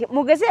okutegeeza nti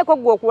mugezeeko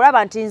gwe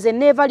okulaba nti nze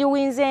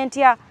neevaluwinze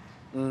ntya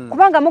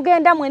kubanga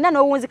mugenda mwenna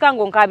n'owunzika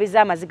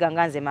ng'onkaabiza amaziga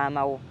nga nze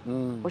maama wo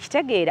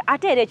okitegeera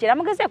ate era ekira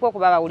mugezeeko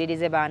okuba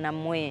bawulirize baana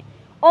mmwe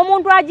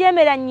omuntu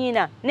ajeemera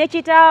nnyina ne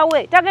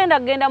kitaawe tagenda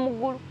kugenda mu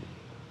ggulu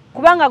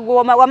kubanga gwe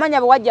wamanya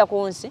bwe wajja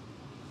ku nsi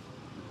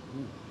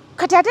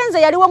kati ate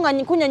nze yaliwo nga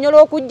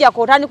kunnyonnyola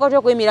okujjako otandika otya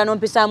okuyimira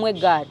n'ompisaamu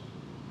eggaali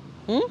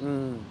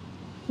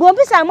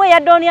bw'ompisaamu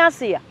eyaddooni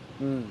Asiya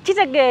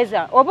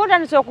kitegeeza oba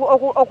otandise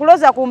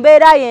okuloza ku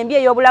mbeera embi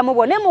ey'obulamu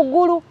bwo ne mu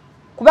ggulu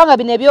kubanga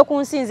bino eby'oku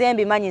nsi nze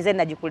mbimanyi nze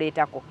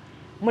nagikuleetako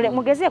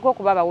mugezeeko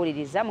okuba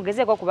abawuliriza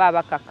mugezeeko okuba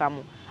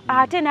abakakkamu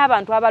ate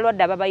n'abantu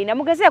abalwadde ababalina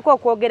mugezeeko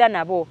okwogera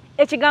nabo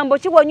ekigambo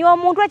kiwonya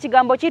omuntu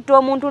ekigambo kitta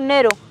omuntu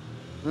nero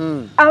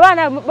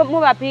abaana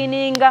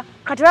mubapiininga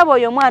kati baba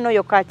oyo omwana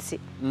oyo katsi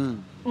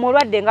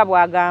mulwadde nga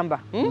bw'agamba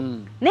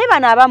naye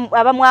bano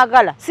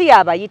abamwagala si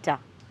yabayita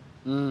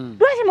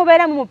lwaki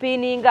mubeera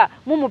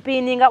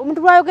mumupiininga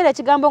omuntu lwayogera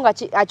ekigambo nga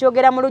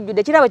akyogera mu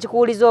lujjudde kirabo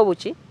kikuwuliza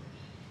obuki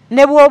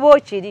ne bw'oba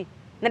okiri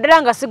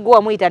naddala nga si gwe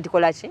wamuyita nti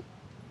kola ki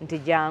nti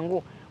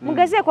jangu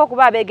mugezeeko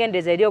okuba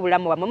abeegendereza eri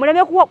obulamu bwammwe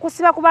muleme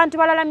kusiba ku bantu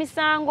balala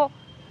misango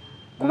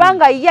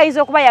kubanga ye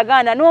ayinza okuba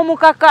yagaana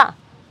n'omukaka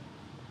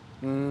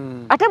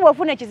ate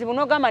bw'ofuna ekizibu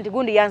n'ogamba nti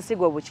gundi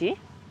yansiga obuki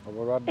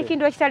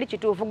ekintu ekitali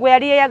kituufu gwe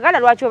yali yeyagala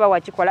lwaki oba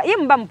wakikola ye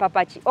muba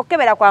mupapa ki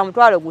okukebera kwa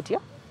mutwalo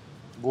gutyo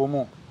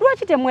gumu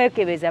lwaki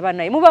temwekebeza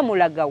banaye muba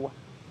mulagawa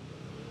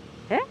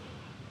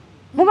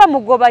muba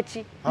mugoba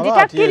ki nti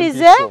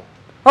takkirize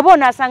oba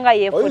onaasanga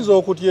yeefudde oyinza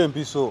okutya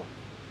empiso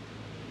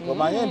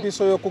omanye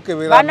empiso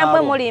y'okukebera baana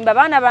mwe mulimba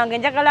baana bange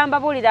njagala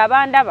mbabuulira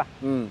abandaba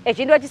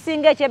ekintu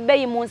ekisinga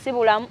ekyebbeeyi mu nsi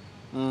bulamu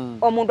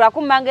omuntu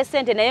akummanga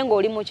essente naye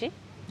ng'oli muki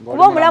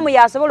kuba omulamu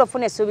yasobola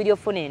ofuna essuubi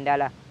ly'ofuna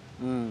endala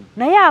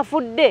naye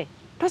afudde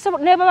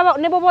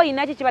ne bwoba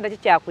oyinaki kibadde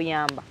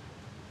kikyakuyamba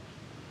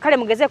kale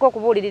mugezeeko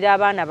okubuulirira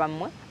abaana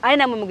bammwe aye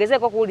namwe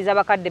mugezeeko okuwuliriza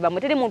bakadde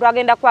bammwe teri muntu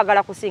agenda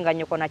kwagala kusinga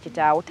nnyoko na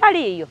kitaawo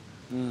taliiyo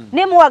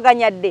ne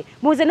muwaganya dde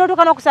muze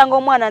n'otuuka n'okusanga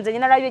omwana nze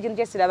nyina labyo ekintu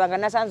kyesirabanga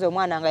nasanze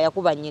omwana nga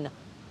yakuba nnyina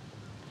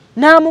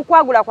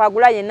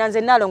n'amukwagula yenna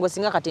nze Nalongo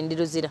singa kati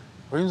ndiruzira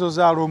oyinza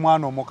ozaala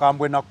omwana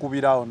omukambwe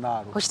nakubirawo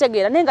Nalo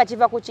okitegeera naye nga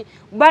kiva kuki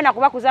baana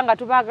kubakuza nga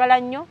tubaagala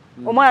nnyo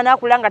omwana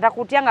n'akula nga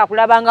takutya nga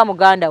akulabanga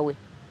muganda we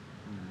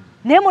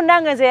naye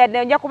munnange nze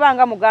yadde nja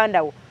kubanga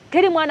muganda wo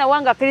teri mwana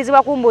wange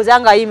akkirizibwa kumbuuza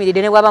nga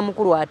ayimiridde ne bwaba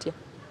mukulu atya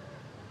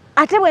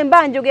ate bwe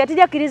mba njogera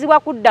tijja kkirizibwa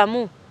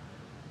kuddamu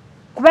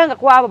kubanga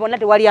kwabo bonna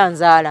tewali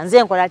anzaala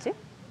nze nkola ki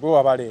bwe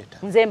wabaleeta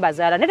nze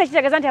mbazaala naye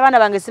tekitegeeza nti abaana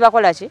bange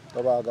sibakola ki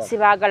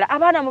sibaagala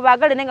abaana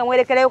mubaagale naye nga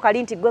mwerekerayo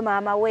kali nti gwe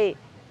maama we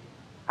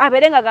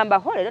abeere nga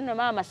agamba leero ne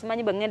maama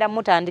simanyi bwe ŋŋenda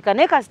mutandika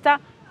naye kasita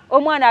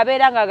omwana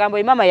abeera nga agamba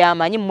oyo maama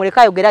yamanyi mumuleke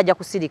ayogera ajja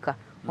kusirika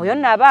oyo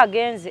nno aba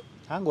agenze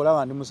ange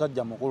olaba ndi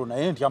musajja mukulu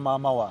naye ntya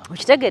maama wange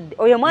okitegedde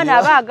oyo mwana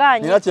aba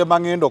aganye nina kyemba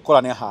ŋŋenda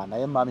okukola ne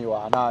naye mami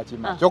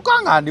waanaakima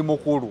kyokka nga ndi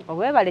mukulu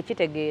obwebale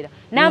kitegeera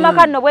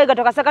n'amaka nno bwega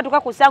tokasaka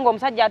tukakusanga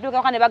omusajja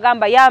atuukako ne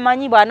bagamba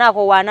yamanyi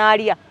bw'anaako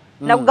waanaalya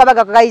nakugaba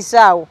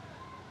gakagayisaawo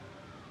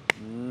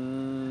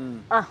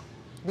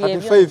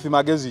kati Faith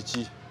magezi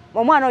ki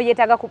omwana oyo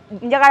yeetaaga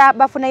njagala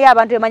bafuneyo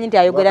abantu bemanyi nti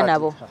ayogera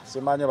nabo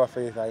simanyi ba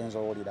Faith ayinza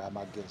owulira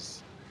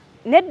amagezi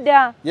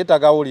nedda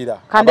yeetaaga awulira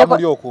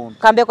abamuli okuntu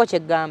kambeeko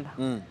kyeggamba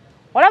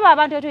olaba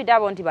abantu etuyita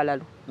abo nti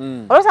balalu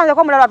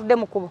olwosanzeko omulalu atudde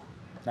mu kkubo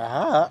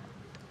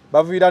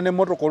baviira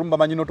n'emmotoka olumu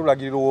bamanyi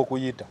n'otulagirira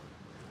ow'okuyita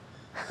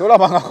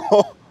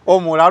tolabangako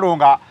omulalu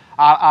nga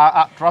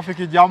traffic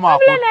jam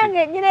akutte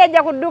nange nyina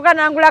yajja kudduka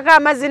nangulako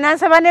amazzi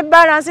nansaba ne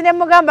balansi ne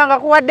mugamba nga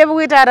kuwadde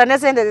buyitaata ne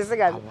sente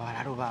zisigaze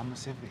abalalu ba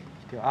Museveni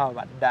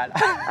baddala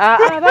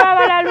baba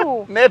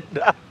balalu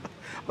nedda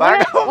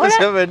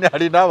Museveni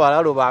alina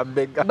abalalu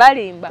bambega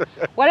balimba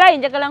walayi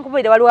njagala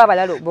nkubuulire waliwo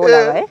abalalu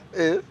boolaba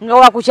nga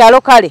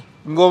wakukyalo kale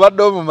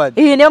ng'obadde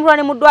omumanyi ne mutwala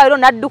ne mu ddwaliro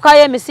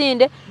n'addukayo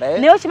emisinde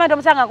naye okimanyi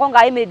omusanga nko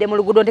ng'ayimiridde mu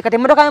luguudo nti kati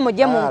emmotoka ye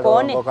mujje mu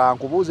nkoone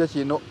kankubuuze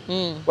kino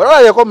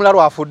walabako omulalu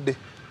afudde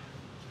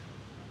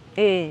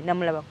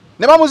namulabako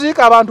ne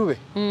bamuziika abantu be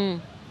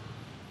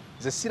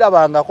nze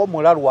sirabangako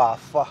mulalu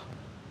afa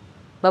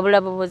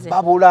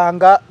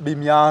babulanga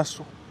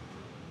bimyanso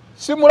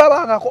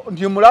simulabangako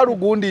nti mulalu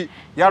gundi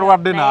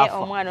yalwadde n'afa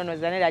omwana ono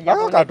zanera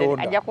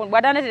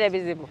ajja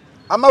ebizibu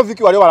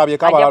amaviki wali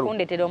walabyeko abalalu ajja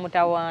kundetera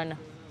omutawaana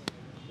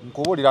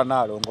nkubulira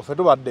Nalongo ffe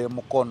tubadde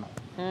mukono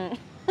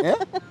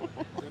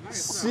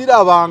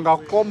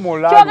sirabangako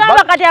mulalu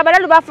kyogamba kati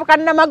abalalu bafuuka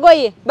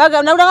namagoye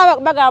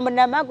bagamba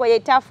namagoye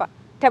tafa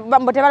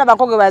tebalaba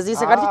nko gwe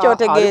baziise kati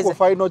kyotegeeze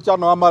final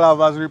channel wa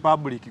Malavers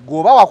Republic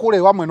gwoba wakula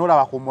ewamwe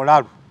n'olaba ku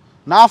mulalu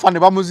n'afa ne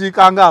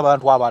bamuziika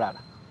ng'abantu abalala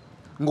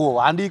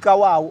ng'owandiika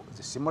waawo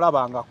nze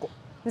simulabangako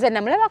nze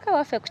namulabako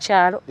ewaffe ku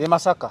kyalo e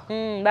Masaka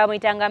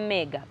bamuyitanga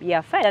Meega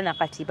yafa era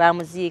nakati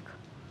bamuziika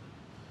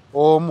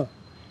omu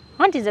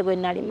anti nze gwe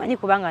nali manyi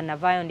kubanga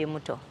navaayo ndi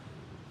muto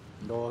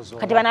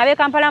kati bano ab'e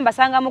Kampala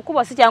mbasanga mu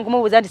kkubo si kyangu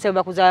kumubuuza nti sebe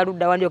bakuzaala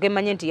ludda wandyoke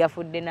mmanye nti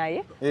yafudde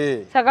naye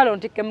sagala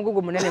ontikke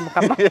mugugu munene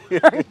mukama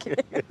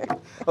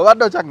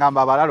obadde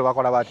okyagamba abalalu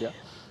bakola batya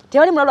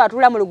tewali mulalu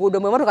atuula mu luguudo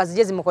mwe emmotoka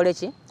zijje zimukole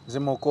ki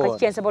kati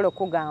kyensobola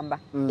okukugamba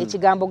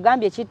ekigambo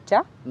gambye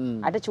kitta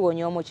ate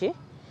kiwonya omuki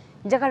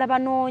njagala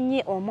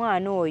banoonye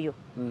omwana oyo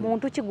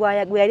muntu ki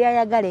gwe yali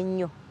ayagala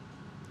ennyo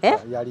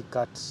yali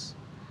kati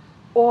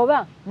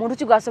oba muntu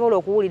ki gwasobola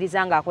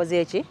okuwuliriza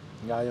ng'akoze eki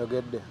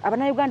ng'ayogedde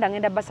Abannayuganda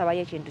ngenda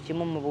basabayo ekintu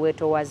kimu mu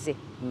buweetowaze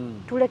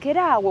tulekere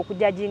awo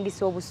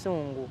okujajingisa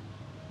obusungu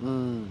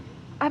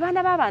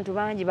abaana b'abantu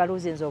bangi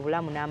baluuzinze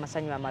obulamu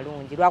n'amasanyu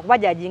amalungi lwakuba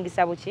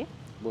jajingisa buki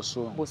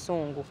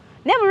busungu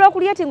naye buli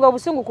lw'okulyetinga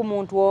obusungu ku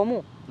muntu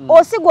omu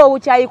osigwa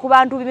obukyayi ku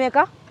bantu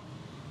bimeka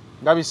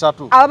nga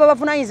bisatu ababa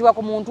bavunanyizibwa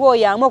ku muntu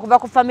oyo amu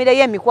okuva ku famire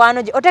ye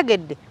emikwano gye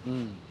otegedde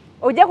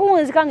ojja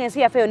kuwunzika ng'ensi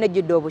yaffe yonna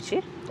ejjudde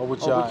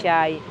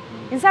obukyayi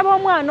nsaba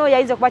omwana oyo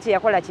ayinza okuba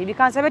kyeyakola kibi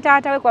kansabe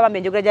taata we kuba bambe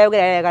enjogera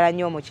gyayogera yayagala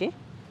nnyo omuki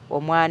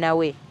omwana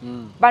we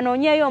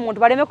banoonyeeyo omuntu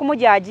baleme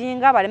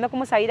kumujajinga baleme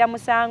kumusalira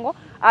musango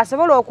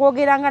asobola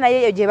okwogera nga naye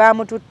eyo gye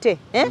baamututte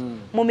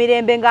mu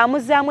mirembe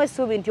ng'amuzzaamu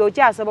essuubi nti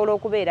okyasobola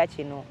okubeera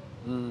kino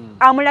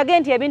amulage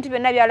nti ebintu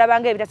byonna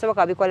byalabanga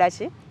ebitasoboka bikola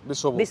ki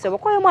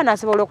bisoboka oyo omwana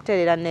asobola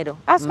okutereera nnero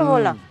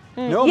asobola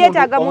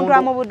yeetaaga muntu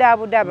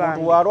amubudaabuda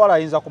bange walwala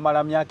ayinza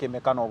kumala myaka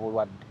emeka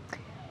n'obulwadde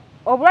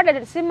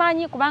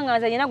simanyi kubanga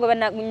nze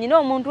nyina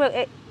omuntu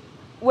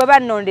we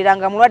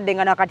bannonderanga mulwadde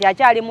nga nakati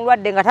akyali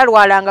mulwadde nga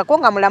talwalangako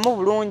nga mulamu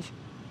bulungi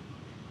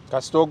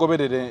kasita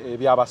ogoberere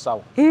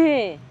ebyabasawo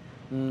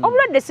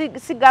obulwadde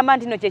sigamba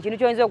nti no kyekintu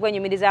kyoyinza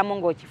okwenyumirizaamu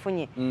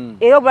ng'okifunye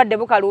era obulwadde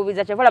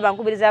bukaluubiza kyova laba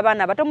nkubiriza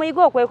abaana bato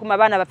muyiga okwekuma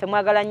abaana baffe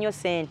mwagala nnyo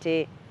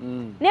ssente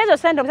naye ezo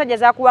ssente omusajja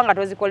zakuwa nga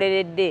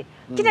tozikoleredde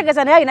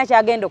kitegeeza naye alina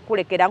kyagenda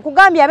okukulekera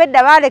nkugambye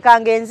abedda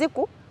baalekanga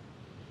enziku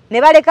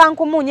ne baleka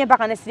nkumuunye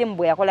mpaka ne sirimu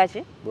bwe yakola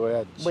ki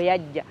bwe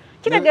yajja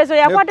kitegeeza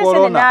yakwata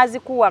essente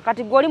n'azikuwa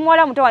kati gwe oli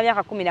muwala muto wa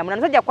myaka 18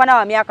 musajja kukwana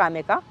wa myaka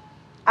ameka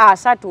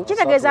 3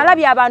 kitegeeza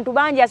alabye abantu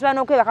bangi asobola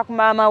n'okwebaka ku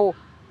maama wo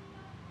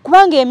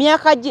kubanga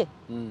emyaka gye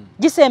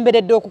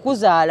gisemberedde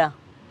okukuzaala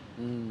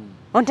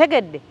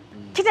ontegedde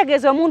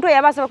kitegeeza omuntu oyo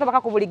abaasaba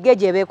okwebaka ku buli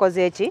geeji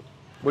ebeekoze eki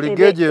buli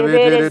geeji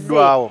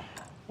ebeeteereddwawo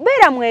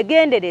beera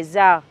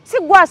mwegendereza si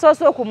gwe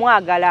asoose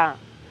okumwagala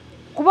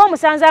kuba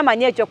omusanze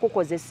amanye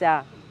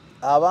ekyokukozesa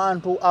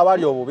abantu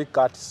abali obubi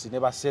katisi ne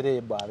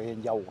baserebu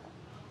ab'enjawulo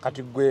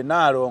kati gwe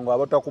Nalongo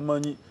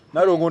abatakumanyi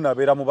Nalongo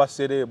nabeera mu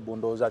baserebu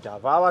ndowooza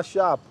kyava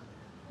abashaapu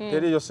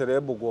teriyo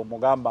serebu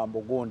gw'omugamba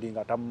mbugundi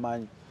nga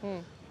tamumanyi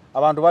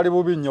abantu bali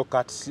bubi nnyo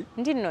katisi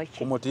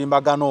ku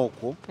mutimbagano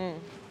okwo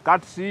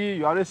katisi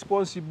you are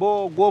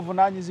responsible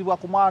gw'ovunaanyizibwa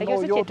ku mwana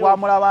oyo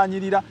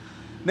twamulabanyirira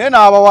naye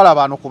n'abawala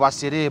bano ku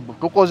baserebu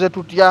tukoze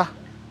tutya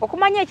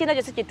okumanya ekintu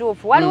ekyo si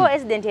kituufu waliwo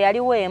accident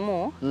eyaliwo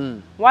emu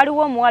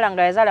waliwo omuwala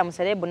nga yazaala mu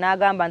serebu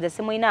n'agamba nze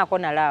simulinaako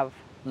na love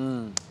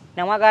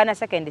namwagala na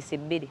seconds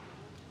 2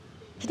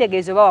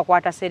 kitegeeza oba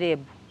wakwata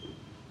serebu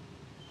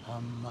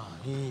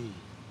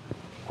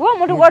kuba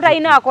omuntu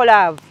gw'otalinaako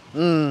love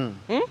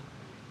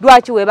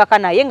lwaki weebaka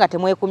naye nga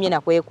temwekumye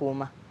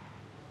nakwekuuma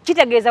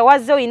kitegeeza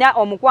wazze olina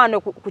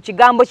omukwano ku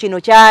kigambo kino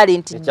kyali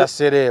nti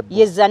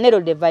ye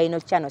Zanero the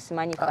Final Channel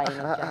simanyi Final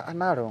Channel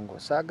Nalongo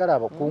saagala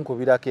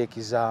abakunkubirako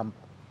ekizambo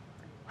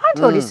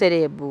anti oli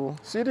serebu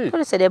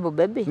oli serebu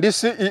baby ndi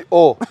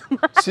CEO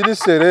siri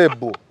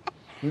serebu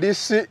ndi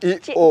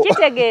CEO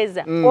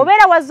kitegeeza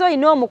obeera wazze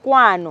olina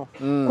omukwano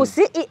ku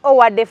CEO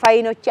wa the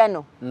Final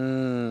Channel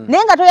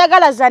naye nga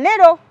toyagala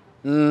Zanero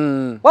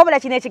wabula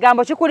kino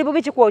ekigambo kikuli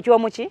bubi kikwokya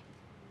omuki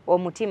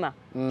omutima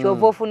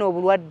kyova ofuna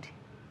obulwadde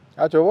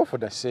kyova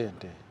ofuna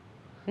ssente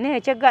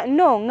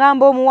no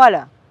ngamba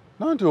omuwala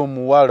nanti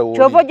omuwala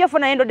kyova ojja ofuna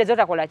naye endwadde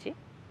zotakola ki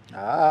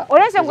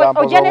olwensonga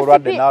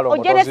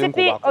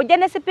ojja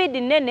ne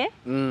sipiidi nnene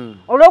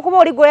olw'okuba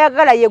oli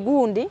gw'oyagala ye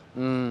gundi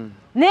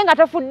naye nga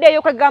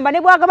tofuddeeyo kwegamba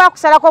ne bwagaba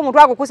akusalako omuntu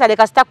agukusale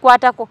kasita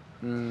kukwatako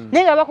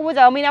naye nga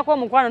bakubuuza bamulinako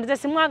omukwano ntize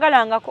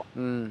simwagalangako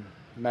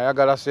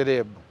nayagala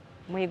serebu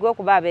muyige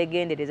okuba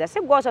abeegendereza si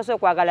gwe osoose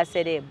okwagala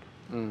serebu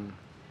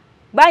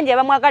bangi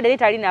abamwagadde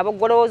litali nabo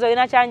golowooza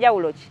olina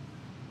kyanjawulo ki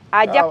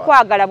ajja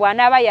kukwagala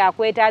bw'anaaba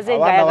yakwetaaze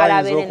ng'ayagala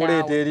abeere naawe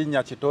okuleeta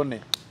erinnya kitone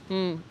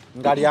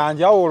nga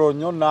lyanjawulo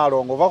nnyo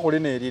Nalongo oba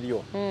kulina eriryo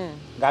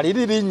nga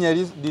liri linnya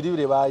liri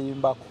lye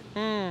bayimbako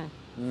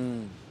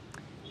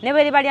ne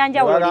bwe liba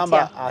lyanjawulo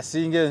litya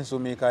asinga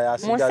ensumika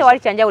yasigaza mu nsi tewali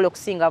kyanjawulo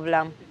okusinga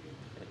bulamu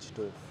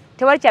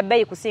tewali kya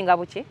bbeeyi kusinga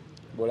buki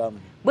bulamu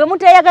bwe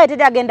muteeyagala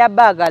tedi agenda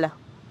baagala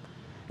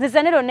nze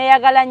Zanero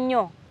neeyagala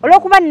nnyo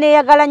olw'okuba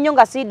neeyagala nnyo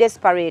nga si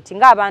desperate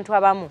ng'abantu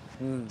abamu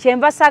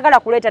kyenva saagala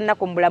kuleeta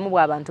nnaku mu bulamu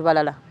bw'abantu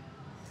balala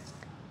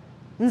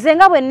nze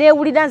nga bwe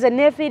neewulira nze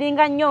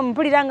neefiiringa nnyo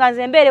mpulira nga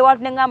nze mbeere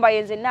wantu ne ngamba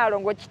yenze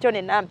Nalongo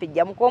kitone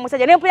nampijja muka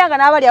omusajja ne mpulira nga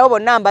n'abali awo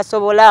bonna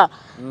mbasobola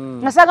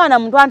nga saagala na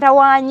muntu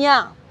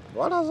antawaanya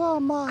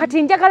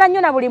kati njagala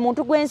nnyo na buli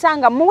muntu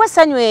gwensanga muwe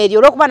essanyu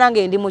eryo olw'okuba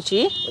nange ndi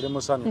muki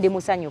ndi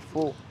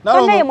musanyufu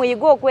naye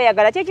muyiga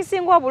okweyagala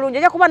kyekisinga obulungi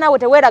ojja kuba naawe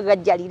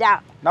teweeragajjalira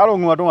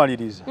Nalongo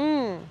matumaliriza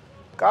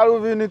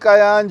Calvin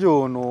Kayanja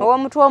ono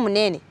ow'omutwe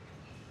omunene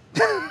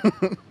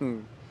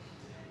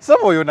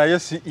saba oyo naye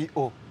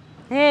CEO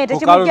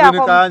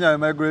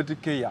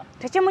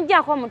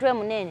tekimuggyako omutwe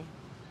munene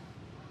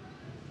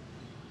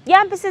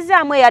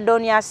yampisizaamu eya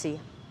Asiya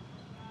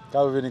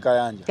Calvin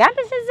Kayanja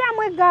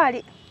yampisizaamu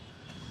egaali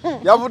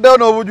yavuddeyo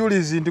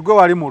n'obujulizi nti gwe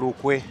wali mu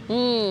lukwe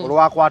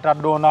olwakwata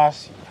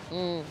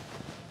Asiya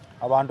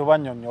abantu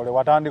bannyonnyole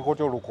watandika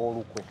otya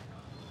olukwe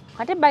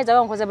ate bayiza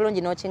bankoze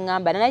bulungi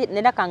n'okiŋŋamba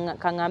nera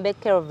kaŋŋambe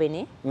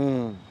Kelvin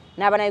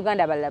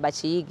n'abannayuganda abalala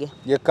bakiyige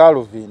ye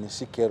Calvin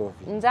si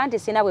Kelvin nze anti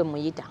sina bwe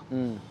muyita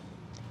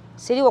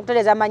siriwo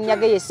okutereeza amannya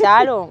ge ye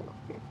Saalongo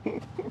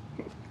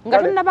nga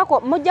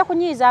tunnabako mujja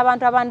kunyiiza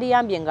abantu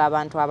abandiyambye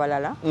ng'abantu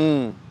abalala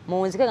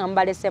munzike nga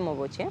mubalese mu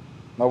buki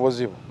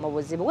mu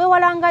buzibu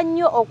weewalanga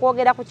nnyo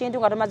okwogera ku kintu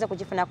nga tomaze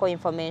kukifunako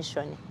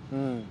information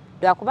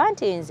lwakuba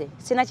nti nze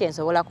sina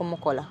kyensobola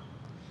kumukola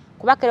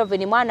kuba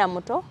Kelvin mwana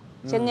muto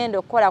kyengenda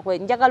okukola kwe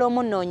njagala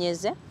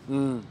omunnoonyeze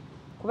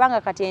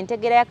kubanga kati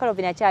entegera ya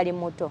Kelvin akyali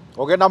muto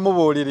ogenda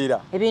mubuulirira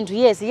ebintu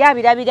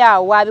yabirabira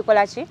awo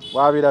wabikola ki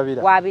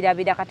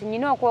wabirabira kati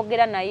nyina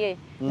okwogera naye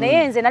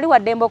nze nali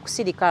waddembe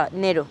okusirika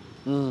Nero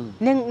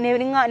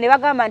ne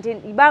bagamba nti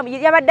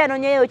yabadde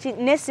anoonyeyo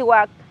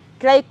nesiwa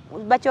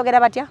bakyogera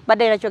batya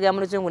badde nakyogera mu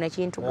luzungu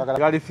nekintu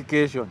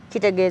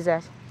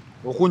kitegeeza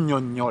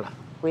okunnyonnyola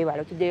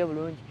webala okiddeyo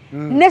bulungi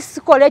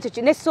nesikola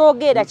ekyo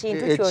nesoogera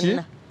kintu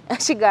kyonna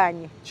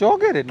kiganye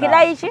kyogere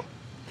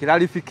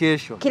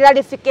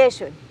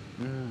clarification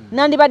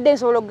nandibadde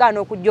nsobola okugaana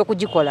okujja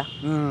okugikola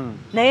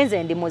naye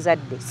nze ndi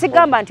muzadde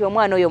sigamba nti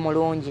omwana oyo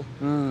mulungi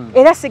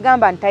era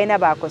sigamba nti talina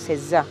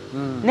baakosezza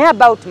naye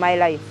about my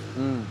life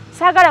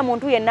saagala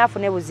muntu yenna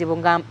afune buzibu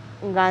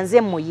nga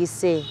nze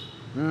muyise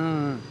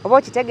oba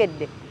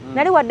okitegedde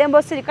nali wadde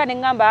mbosirika ne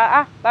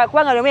ŋŋamba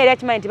kubanga lyomu yali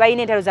akimanyi nti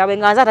balina entalo zaabwe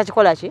nga nze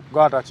atakikola ki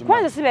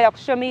kuba nze sibeera ku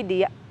social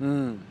media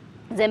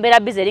nze mbeera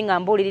bizi eri nga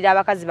mbuulirira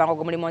abakazi bange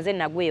ogwo mulimu nze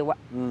nagwewa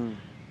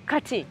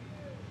kati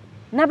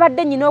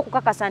nabadde nyina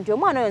okukakasa nti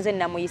omwana oyo nze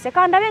namuyise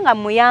kandabe nga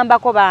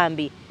muyambako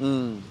bambi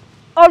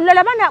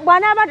olulala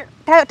bw'anaaba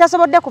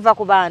tasobodde kuva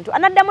ku bantu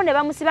anaddamu ne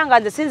bamusiba nga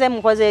nze sinze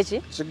mukoze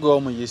eki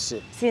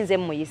sinze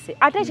muyise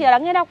ate ekirala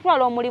ngenda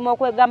kutwala omulimu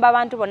okwegamba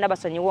abantu bonna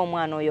basonyiwe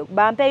omwana oyo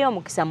bampeeyo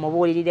omukisa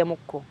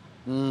mubuuliriremukko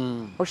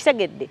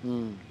okitegedde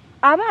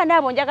abaana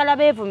abo njagala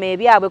beevume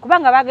ebyabwe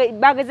kubanga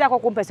bagezaako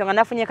kumpa ensonga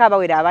nafunyeko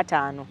abawera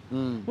 5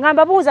 nga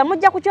mbabuuza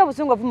mujja ku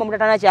kyobusungu ovuma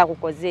mutatana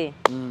kyakukoze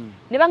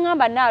ne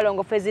baŋŋamba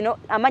Nalongo ffe zino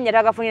amannya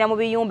tagafunira mu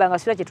biyumba nga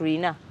sira kye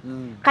tulina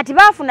kati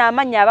baafuna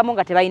amannya abamu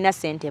nga tebalina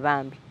ssente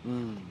bambi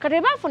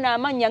kati baafuna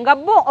amannya nga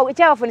bo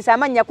ekyabafunisa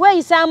amannya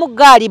kweyisaamu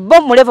gaali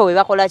bo mulevo bwe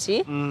bakola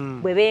ki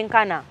bwe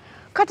benkana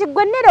kati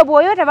gwe nnero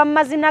bw'oyota mu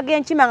mazina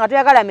g'enkima nga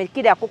toyagala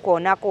mikira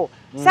kukoonako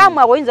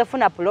saamwawe oyinza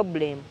ofuna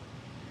problem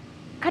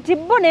kati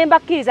bo ne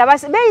mbakkiriza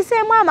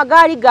beeyiseemu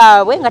amagaali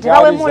gaabwe nga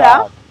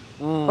tebawemula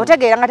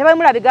otegeera nga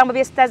tebawemula bigambo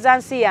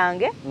by'esitazansi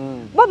yange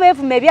bo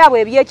beefuma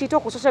ebyabwe ebyekito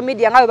ku social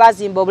media nga bwe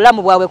bazimba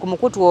obulamu bwabwe ku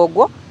mukutu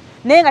ogwo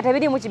naye nga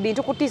tebirimu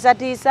bintu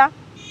kutiisatiisa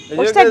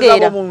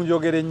okitegeera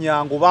munjogera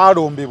ennyangu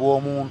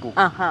baalombebwa omuntu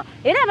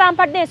era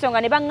bampadde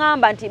ensonga ne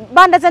baŋŋamba nti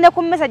bandaze ne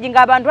ku message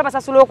ng'abantu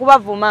babasasula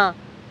okubavuma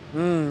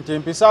nti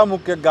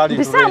mpisaamuko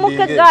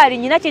eggaali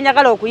nyina kye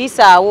njagala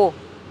okuyisaawo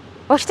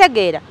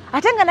okitegeera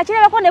ate nga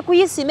nakirabako ne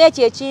kuyisima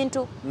ekyo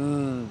ekintu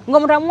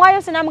ng'omuntu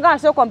amuwaayo sinamugamba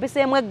sooka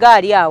ompiseemu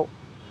eggaali awo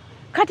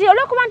kati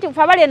olw'okuba nti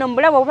nfe abali eno mu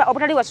bulamu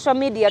obutali bwa social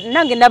media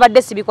nange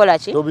nabadde sibikola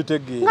ki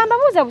nga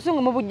mbabuuza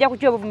busungu mubujja ku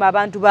kyobuvuma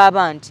abantu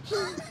b'abantu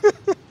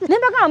ne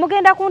mbagamba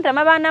mugenda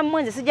kuntama baana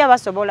mmwe nze sijja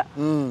basobola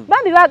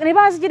bambi ne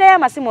banzigirayo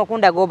amasimu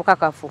okundaga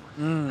obukakafu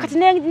kati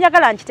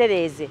njagala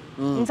nkitereeze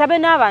nsabe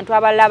n'abantu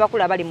abalala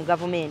abakulu abali mu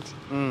gavumenti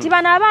ti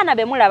bano abaana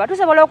be mulaba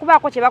tusobola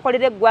okubaako kye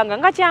bakolera eggwanga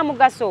nga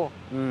kyamugaso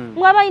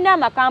mwe abalina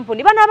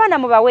amakampuni bano abaana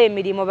mubawe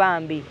emirimu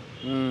bambi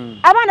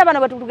abaana bano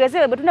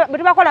bwe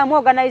tubakolamu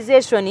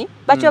organization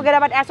bakyogera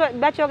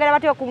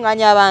batya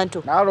okuŋŋaanya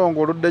abantu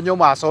Nalongo oludde nnyo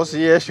mu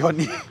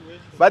association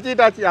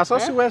bakiyita ki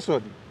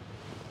association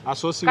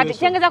kati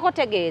kyengezako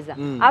tegeeza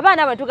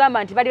abaana bwe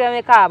tugamba nti bali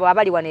bameka abo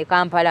abali wano e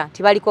Kampala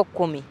tibaliko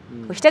 10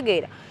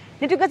 okitegeera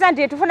nitugeza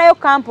nti tufunayo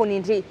kampuni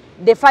nti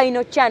the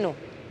final channel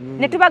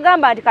ne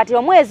tubagamba nti kati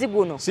omwezi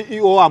guno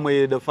CEO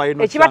amwe the final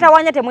channel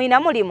ekibatawanya temulina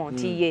mulimu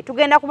nti ye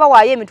tugenda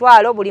kubawaayo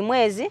emitwalo buli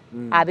mwezi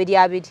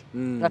 2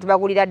 nga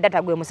tubagulira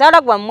data gwe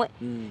musaala gwammwe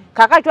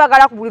kakati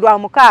twagala kubulirwa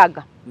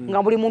 6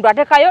 nga buli muntu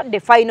atekayo the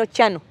final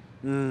channel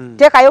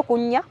tekayo ku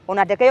 4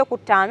 ono atekayo ku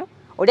 5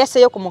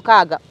 oleseyo ku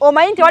 6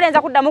 omanyi nti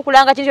walenza kuddamu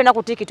kulanga kintu kyonna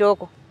ku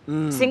TikTok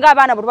singa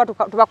abaana bwe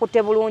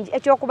tubakutte bulungi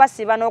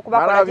ekyokubasiba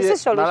n'okubakola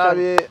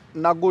nalabye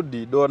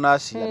Nagudi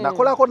Donasiya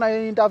nakolako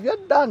naye interview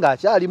eddanga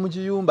akyali mu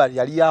kiyumba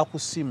yali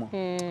yakusimu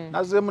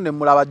nazeemu ne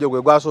mulaba jjo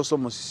gwe gwasoose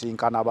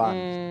omusisinkana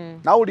bantu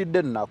nawulidde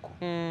ennaku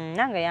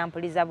nange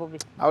yampuliza bubi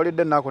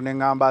nawulidde ennaku ne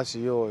ŋŋamba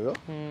Asiya oyo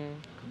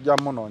tujja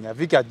munoonya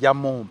Viki ajja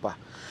mumpa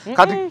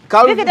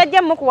Viki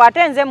tajja mukuwa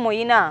ate nze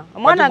muyina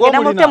omwana wange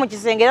namutte mu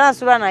kisenge era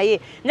nsula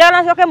naye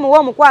njagala nsooke muwe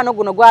omukwano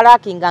guno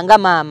gwalaakinga nga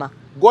maama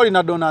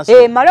Golina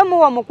Donasiya male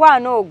muwe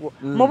omukwano ogwo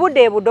mu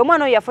budde budde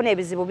omwana oyo yafuna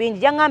ebizibu bingi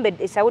jangambe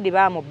e Saudi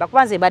bamubba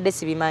kubanze mbadde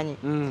sibimanyi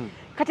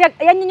kati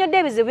yannyonnyodde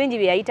ebizibu bingi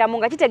bye yayitamu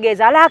nga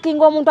kitegeeza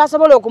alaakinga omuntu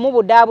asobola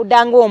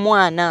okumubuddaabudda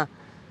ng'omwana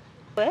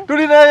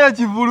tulinayo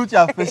ekivulu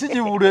kyaffe si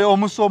kivulu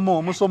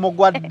omusomo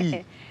gwa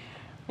ddi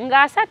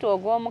nga 3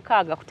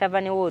 ogw'omukaaga ku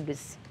Tavern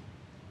Woods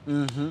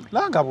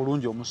langa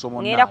bulungi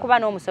omusomo ngenda kuba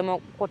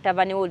n'omusomo ku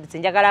Tavern Woods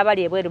njagala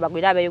abali ebweru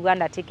bagwira abe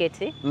Uganda ticket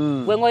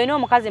gwe ng'olina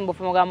omukazi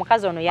mbufumo ga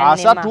mukazi ono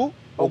yannema 3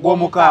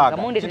 ogw'omukaaga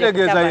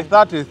kitegeeza ye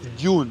 30th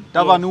June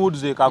Tavern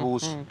Woods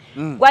ekabuusi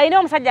gwalina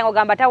omusajja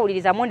ng'ogamba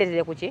tawuliriza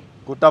mundeetere kuki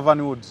ku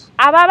Tavern Woods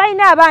abo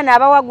abalina abaana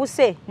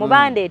abawaguse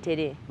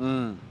mubandeetere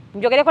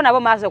njogereko nabo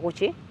maaso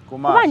kuki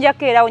kuba nja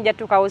kukeerawo nja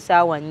tuukawo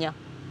saawa 4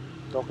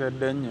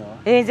 tokedde nnyo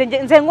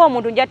nze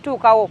ng'omuntu nja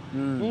tuukawo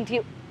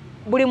nti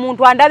buli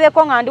muntu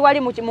andabeko nga ndi wali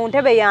mu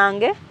ntebe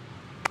yange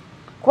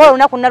kuba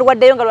olunaku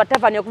nalwaddeyo nga lwa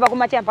Tavern okuva ku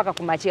makya mpaka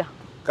ku makya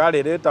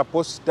kale leeta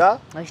posita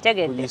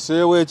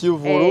tuyiseewo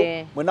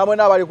ekivulu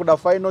mwena abali ku the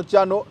final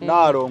channel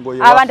Nalongo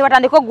abantu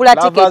batandika okugula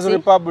tiketi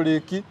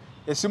Republic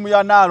esimu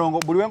ya Nalongo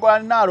buli wenkola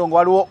ni Nalongo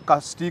waliwo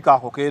ka sticker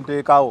ako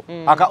kenteekawo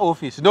aka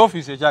office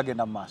n'office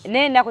ekyagenda mu maaso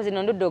n'ennaku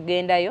zino ndudde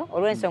ogendayo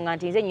olw'ensonga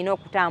nti nze nyina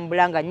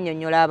okutambula nga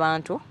nnyonnyola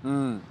abantu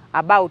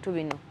about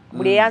bino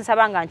buli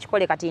yansaba nga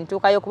nkikole kati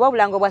ntuukayo kuba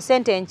obulango bwa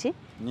sente enki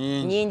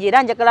nyingi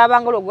era njagala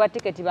abangalo ogwa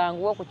tiketi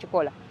banguwe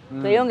okukikola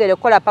tweyongere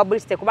okukola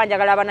publicity kuba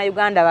njagala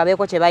Abannayuganda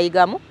babeeko kye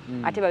bayigamu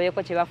ate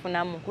babeeko kye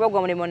bafunamu kuba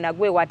ogwo mulimu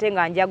nagwewa ate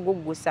nga nja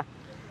guggusa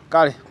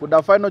Kale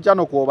kuda final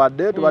channel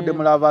kwobadde tubadde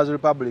mu Lovers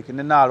Republic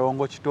ne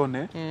Nalongo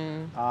kitone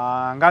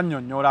nga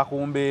nnyonnyola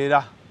ku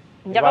mbeera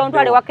njagala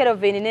ontwale wa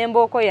Kelvin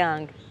n'embooko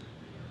yange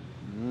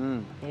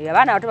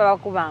abaana abato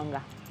babakubanga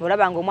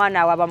olabanga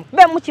omwana awabamu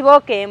be mu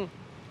kibookemu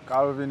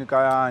Calvin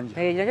Kayanja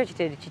nakyo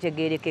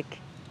kitegeerekeke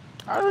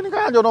Calvin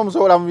Kayanja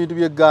onoomusobola mu bintu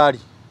by'eggaali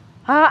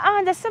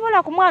nze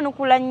sisobola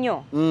kumwanukula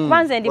nnyo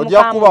kuba nze ndi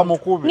mukamu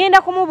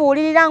ngenda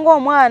kumubuulirira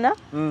ng'omwana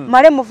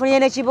male mufunire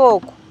ne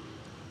kibooko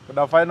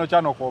kuda final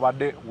channel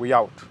kwobadde we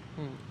out